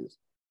YouTube is.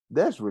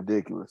 That's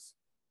ridiculous.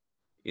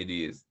 It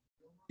is.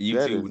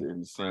 YouTube is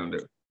insane.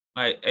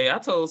 Like, hey, I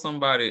told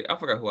somebody, I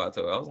forgot who I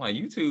told. I was like,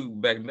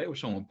 YouTube back in the day was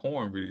showing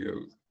porn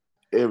videos.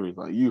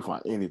 Everything. You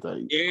find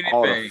anything.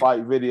 All the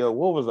fight video.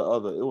 What was the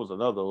other? It was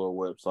another little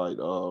website.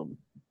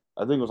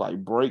 I think it was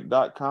like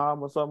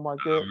break.com or something like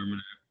that.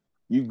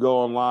 You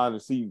go online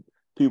and see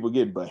people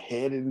get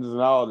beheadings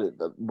and all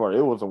that. Bro,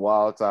 it was a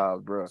wild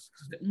time, bro.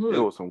 Look, it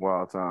was some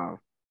wild time.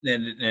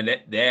 And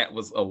that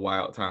was a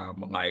wild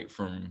time. Like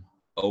from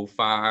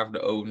 05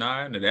 to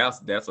 09, and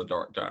that's a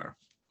dark time.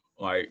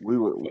 Like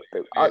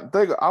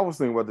I was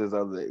thinking about this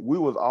the other day. We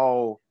was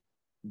all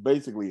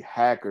basically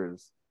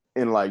hackers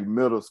in like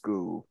middle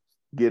school,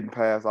 getting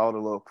past all the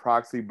little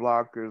proxy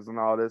blockers and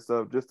all that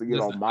stuff just to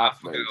get on MySpace. I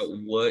forgot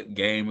what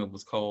game it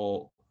was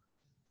called.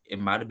 It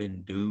might have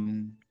been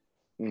Doom.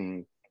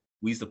 Mm.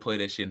 We used to play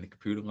that shit in the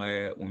computer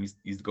lab when we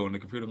used to go in the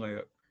computer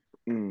lab.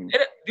 Mm.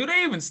 Do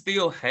they even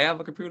still have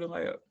a computer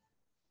lab?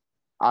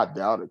 I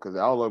doubt it because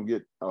all of them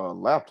get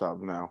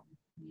laptops now.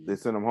 They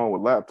send them home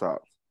with laptops.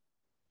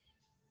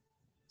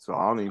 So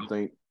I don't even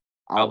think.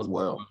 I was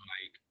born well,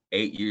 like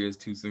 8 years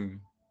too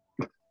soon.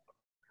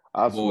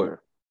 I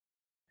swear.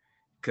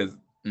 Because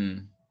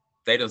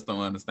they just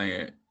don't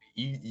understand.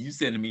 You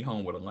sending me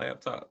home with a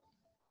laptop.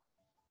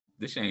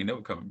 This shit ain't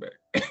never coming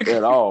back.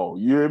 At all.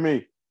 You hear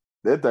me?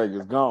 That thing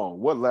is gone.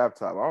 What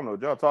laptop? I don't know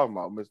what y'all talking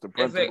about, Mr.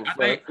 Principal.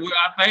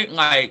 I think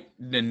like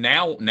the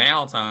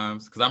now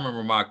times, because I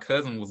remember my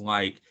cousin was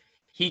like,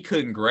 he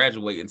couldn't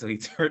graduate until he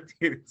turned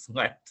his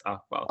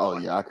laptop off. Oh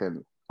yeah, I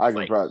can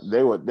probably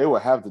they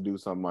would have to do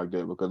something like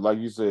that because like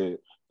you said,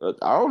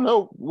 I don't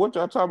know what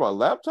y'all talking about.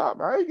 Laptop?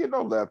 I ain't getting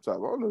no laptop. I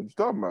don't know what you're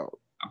talking about.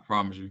 I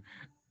promise you.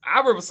 I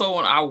remember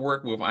someone I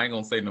worked with, I ain't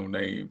gonna say no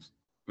names,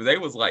 but they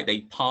was like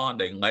they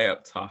pawned a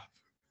laptop.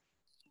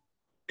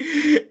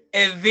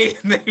 And then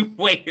they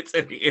waited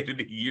till the end of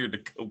the year to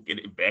go get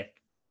it back.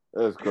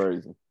 That's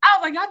crazy. I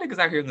was like, y'all niggas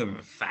out here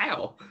living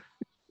foul.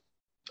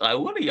 Like,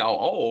 what are y'all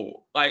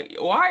old? Like,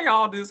 why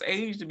y'all this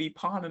age to be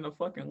pawning a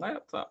fucking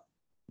laptop?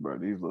 Bro,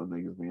 these little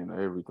niggas be into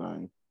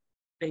everything.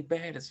 They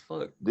bad as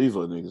fuck. These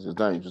little niggas is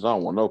dangerous. I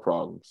don't want no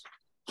problems.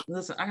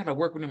 Listen, I gotta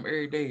work with them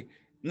every day.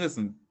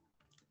 Listen,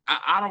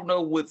 I don't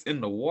know what's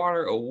in the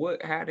water or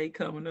how they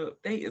coming up.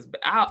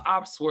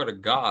 I swear to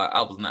God,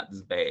 I was not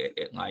this bad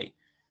at like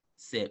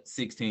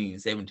 16,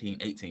 17,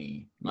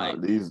 18. Like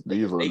nah, these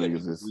little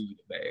niggas is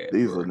bad,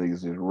 these little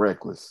niggas is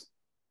reckless.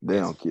 They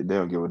don't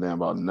give a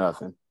damn about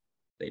nothing.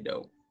 They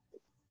don't.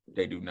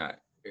 They do not.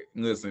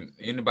 Listen,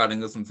 anybody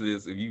listen to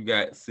this, if you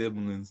got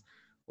siblings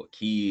or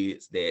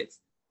kids that's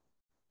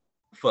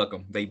fuck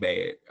them, they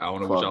bad. I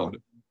don't know what y'all do.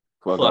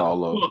 Fuck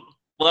all of them.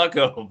 Fuck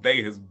them, they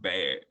is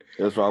bad.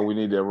 That's why we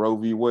need that Roe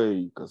v.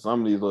 Wade, because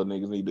some of these little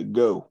niggas need to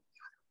go.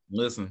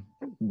 Listen.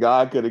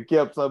 God could have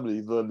kept some of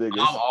these little niggas.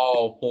 I'm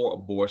all for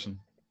abortion.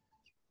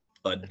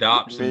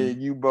 Adoption. Me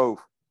and you both.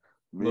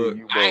 Look,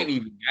 I ain't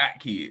even got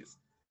kids.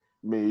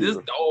 This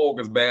either. dog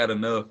is bad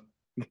enough.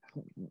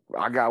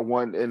 I got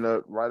one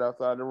right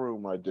outside the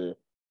room right there.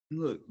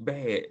 Look,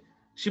 bad.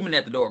 She been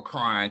at the door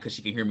crying because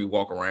she can hear me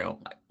walk around.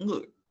 Like,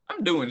 look,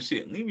 I'm doing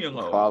shit. Leave me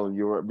alone. Following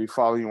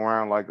you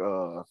around like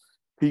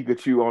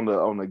Pikachu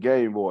on the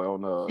Game Boy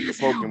on the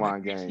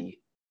Pokemon game.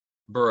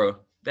 Bruh,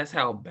 that's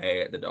how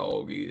bad the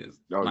dog is.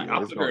 Oh like,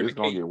 yeah, it's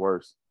gonna get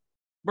worse.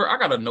 Bruh, I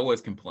got a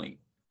noise complaint.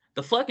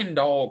 The fucking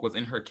dog was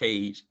in her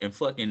cage and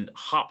fucking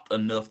hopped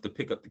enough to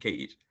pick up the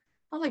cage.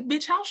 I'm like,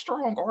 bitch, how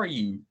strong are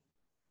you?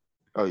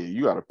 Oh yeah,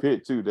 you got a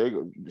pit too.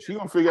 She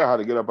gonna figure out how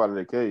to get up out of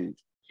that cage.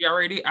 She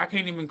already. I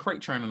can't even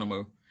crate train her no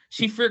more.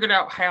 She figured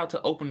out how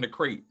to open the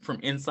crate from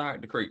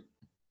inside the crate.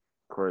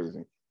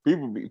 Crazy.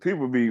 People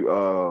be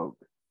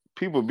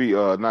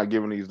not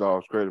giving these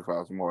dogs credit for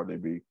how smart they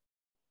be.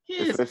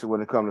 Yes. Especially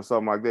when it comes to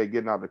something like that,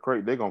 getting out the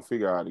crate, they're gonna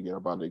figure out how to get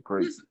up out of their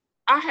crate. Listen,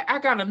 I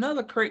got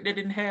another crate that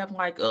didn't have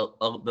like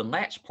the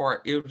latch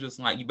part. It was just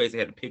like you basically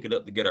had to pick it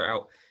up to get her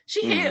out.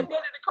 She had butt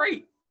in the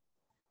crate.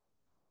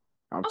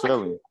 I'm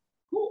telling you.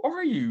 Who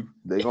are you?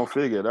 They gonna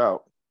figure it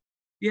out.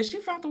 Yeah, she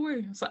found the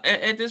way. So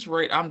at this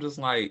rate, I'm just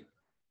like,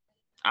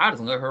 I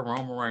just let her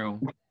roam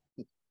around.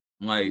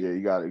 Like, yeah,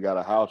 you got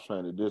a house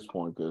train at this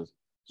point because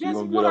she's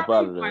gonna get up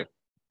out of there. Like,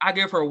 I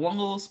give her one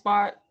little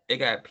spot. It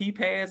got pee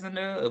pads in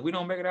there. If we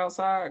don't make it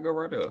outside, go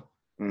right there.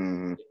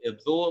 Mm-hmm. It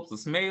absorbs the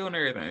smell and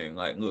everything.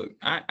 Like, look,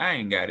 I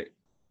ain't got it.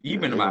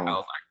 You've been in my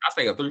house. Like, I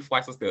stay up 3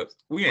 flights of steps.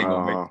 We ain't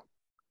gonna make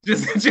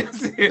it.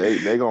 Just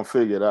they gonna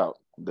figure it out.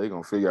 They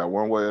gonna figure out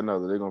one way or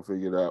another. They gonna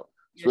figure it out.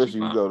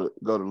 Especially you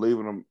go to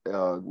leaving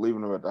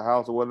them at the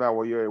house or whatnot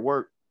while you're at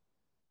work.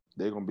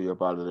 They're gonna be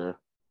up out of there.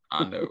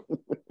 I know.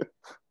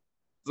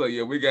 So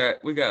yeah, we got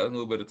a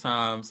little bit of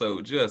time.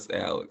 So just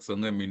Alex, so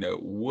let me know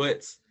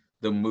what's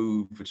the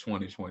move for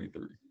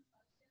 2023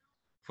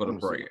 for the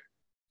brand.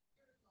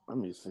 Let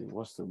me see.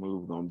 What's the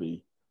move gonna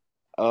be?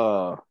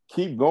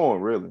 Keep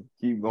going, really.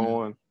 Keep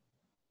going.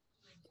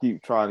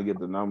 Keep trying to get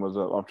the numbers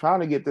up. I'm trying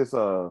to get this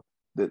the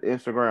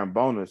Instagram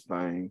bonus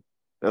thing.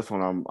 That's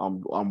what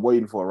I'm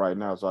waiting for right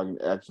now, so I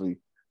can actually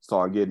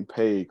start getting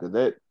paid. Because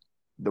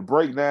the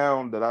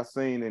breakdown that I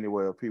seen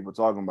anyway of people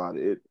talking about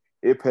it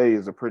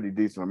pays a pretty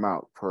decent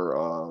amount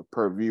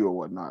per view or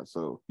whatnot.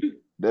 So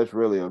that's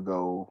really a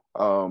goal.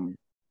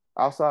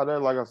 Outside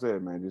that, like I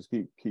said, man, just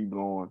keep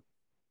going.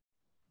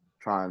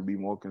 Try and be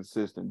more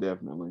consistent,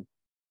 definitely.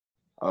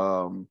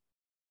 But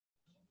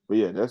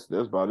yeah, that's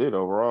about it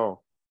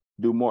overall.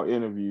 Do more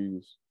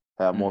interviews,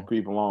 have more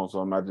people on, so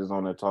I'm not just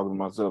on there talking to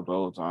myself the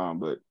whole time.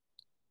 But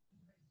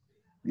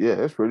yeah,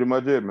 that's pretty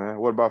much it, man.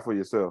 What about for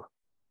yourself?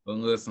 Well,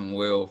 listen,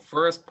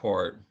 first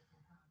part,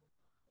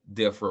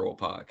 Death Row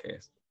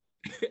Podcast.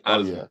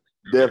 Yeah,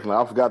 definitely.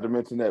 I forgot to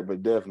mention that,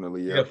 but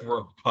definitely, yeah. Death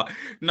Row.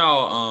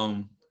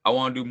 No, I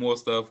want to do more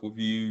stuff with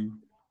you.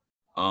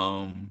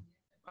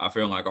 I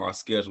feel like our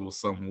schedules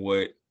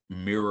somewhat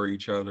mirror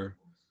each other,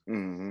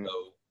 so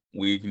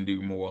we can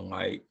do more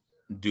like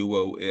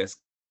duo-esque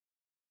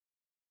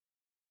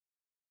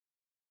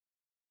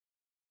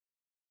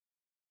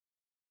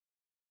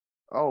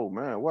Oh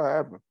man, what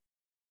happened?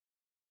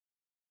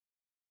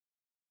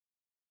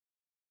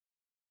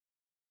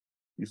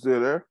 You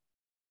still there?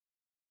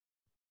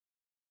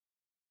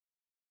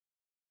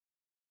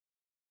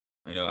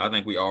 You know, I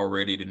think we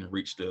already didn't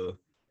reach the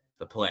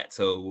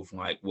plateau of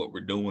like what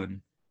we're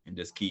doing and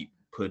just keep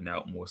putting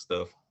out more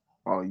stuff.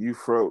 Oh, you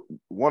froze.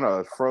 One of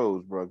us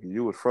froze, bro.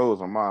 You was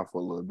froze on mine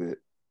for a little bit.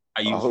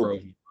 I use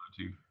Frozen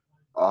too.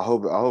 I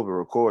hope it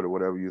recorded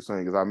whatever you were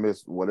saying because I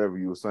missed whatever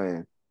you were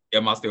saying.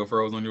 Am I still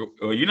frozen on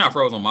your? You're not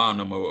frozen on mine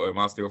no more. Or am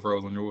I still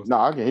frozen on yours? No,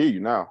 I can hear you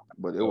now,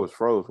 but it was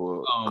froze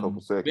for a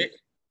couple seconds.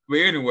 But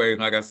anyway,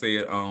 like I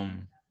said,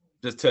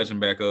 just touching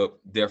back up,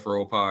 Death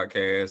Row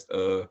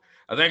Podcast.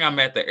 I think I'm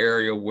at the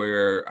area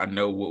where I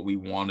know what we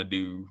want to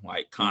do,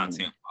 like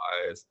content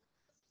wise.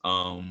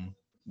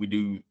 We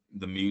do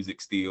the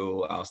music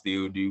still. I'll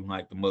still do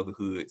like the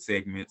motherhood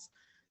segments.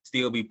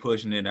 Still be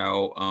pushing it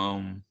out.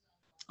 I'm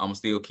gonna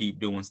still keep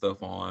doing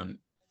stuff on,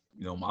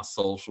 my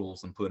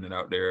socials and putting it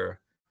out there.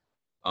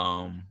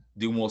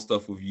 Do more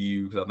stuff with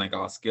you because I think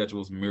our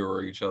schedules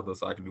mirror each other,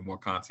 so I can do more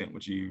content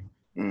with you.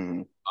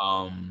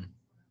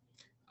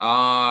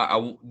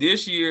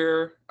 This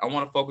year I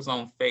want to focus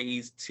on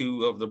phase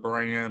 2 of the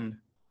brand.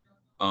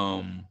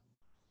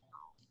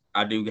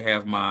 I do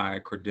have my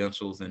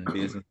credentials in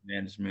business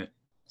management,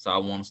 so I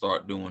want to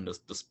start doing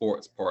the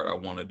sports part. I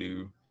want to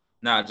do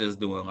not just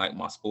doing like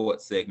my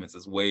sports segments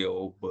as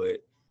well,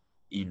 but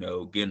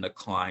getting a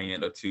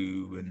client or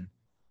two and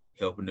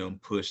helping them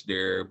push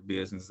their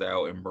business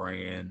out and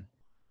brand.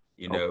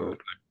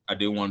 I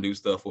do want to do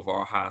stuff with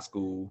our high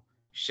school.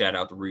 Shout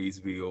out to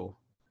Reedsville.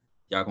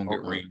 Y'all gonna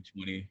get ring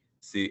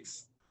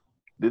 26.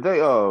 Did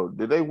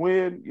they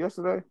win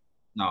yesterday?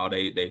 No,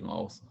 they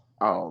lost.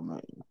 Oh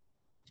man.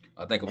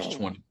 I think it was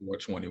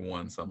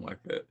 24-21, something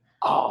like that.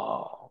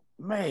 Oh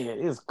man,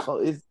 it's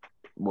close.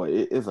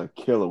 It's a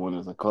killer when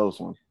it's a close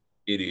one.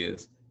 It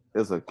is.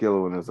 It's a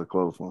killer when it's a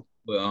close one.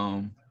 But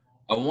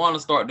I want to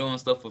start doing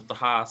stuff with the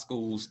high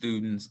school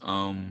students.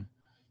 I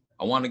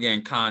want to get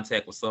in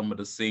contact with some of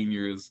the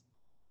seniors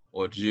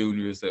or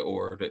juniors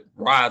or the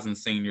rising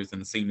seniors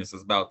and the seniors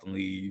that's about to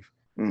leave.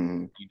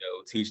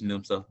 Teaching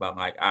them stuff about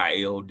like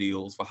IL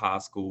deals for high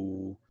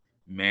school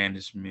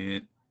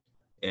management,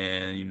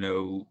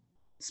 and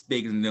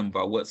speaking to them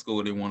about what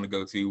school they want to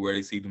go to, where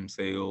they see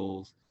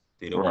themselves.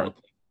 They don't want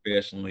to play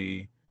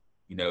professionally.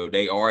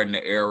 They are in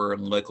the era,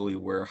 luckily,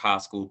 where high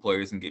school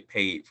players can get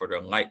paid for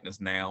their likeness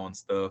now and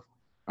stuff.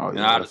 Oh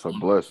yeah, that's a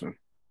blessing.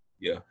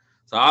 Yeah,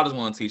 so I just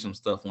want to teach them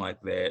stuff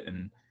like that,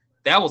 and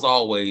that was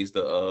always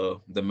the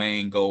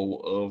main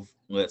goal of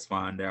Let's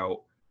Find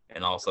Out,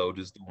 and also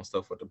just doing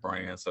stuff with the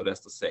brand. So that's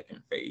the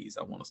second phase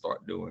I want to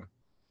start doing,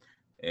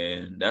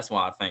 and that's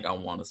why I think I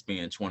want to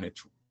spend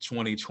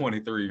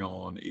 2023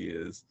 on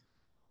is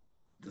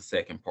the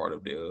second part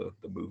of the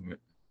movement.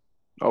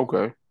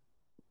 Okay.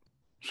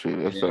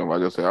 Shit, that sounds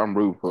like I said. I'm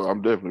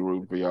definitely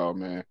rooting for y'all,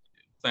 man.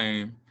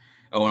 Same.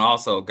 Oh, and I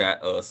also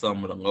got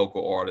some of the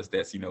local artists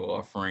that's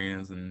our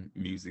friends in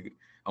music.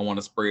 I want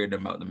to spread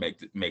them out to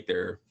make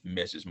their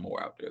message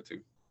more out there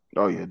too.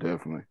 Oh yeah,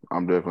 definitely.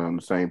 I'm definitely on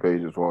the same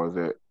page as far as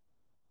that.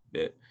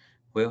 Yeah.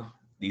 Well,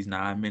 these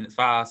 9 minutes,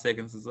 5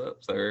 seconds is up.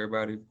 So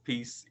everybody,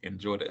 peace.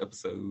 Enjoy the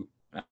episode.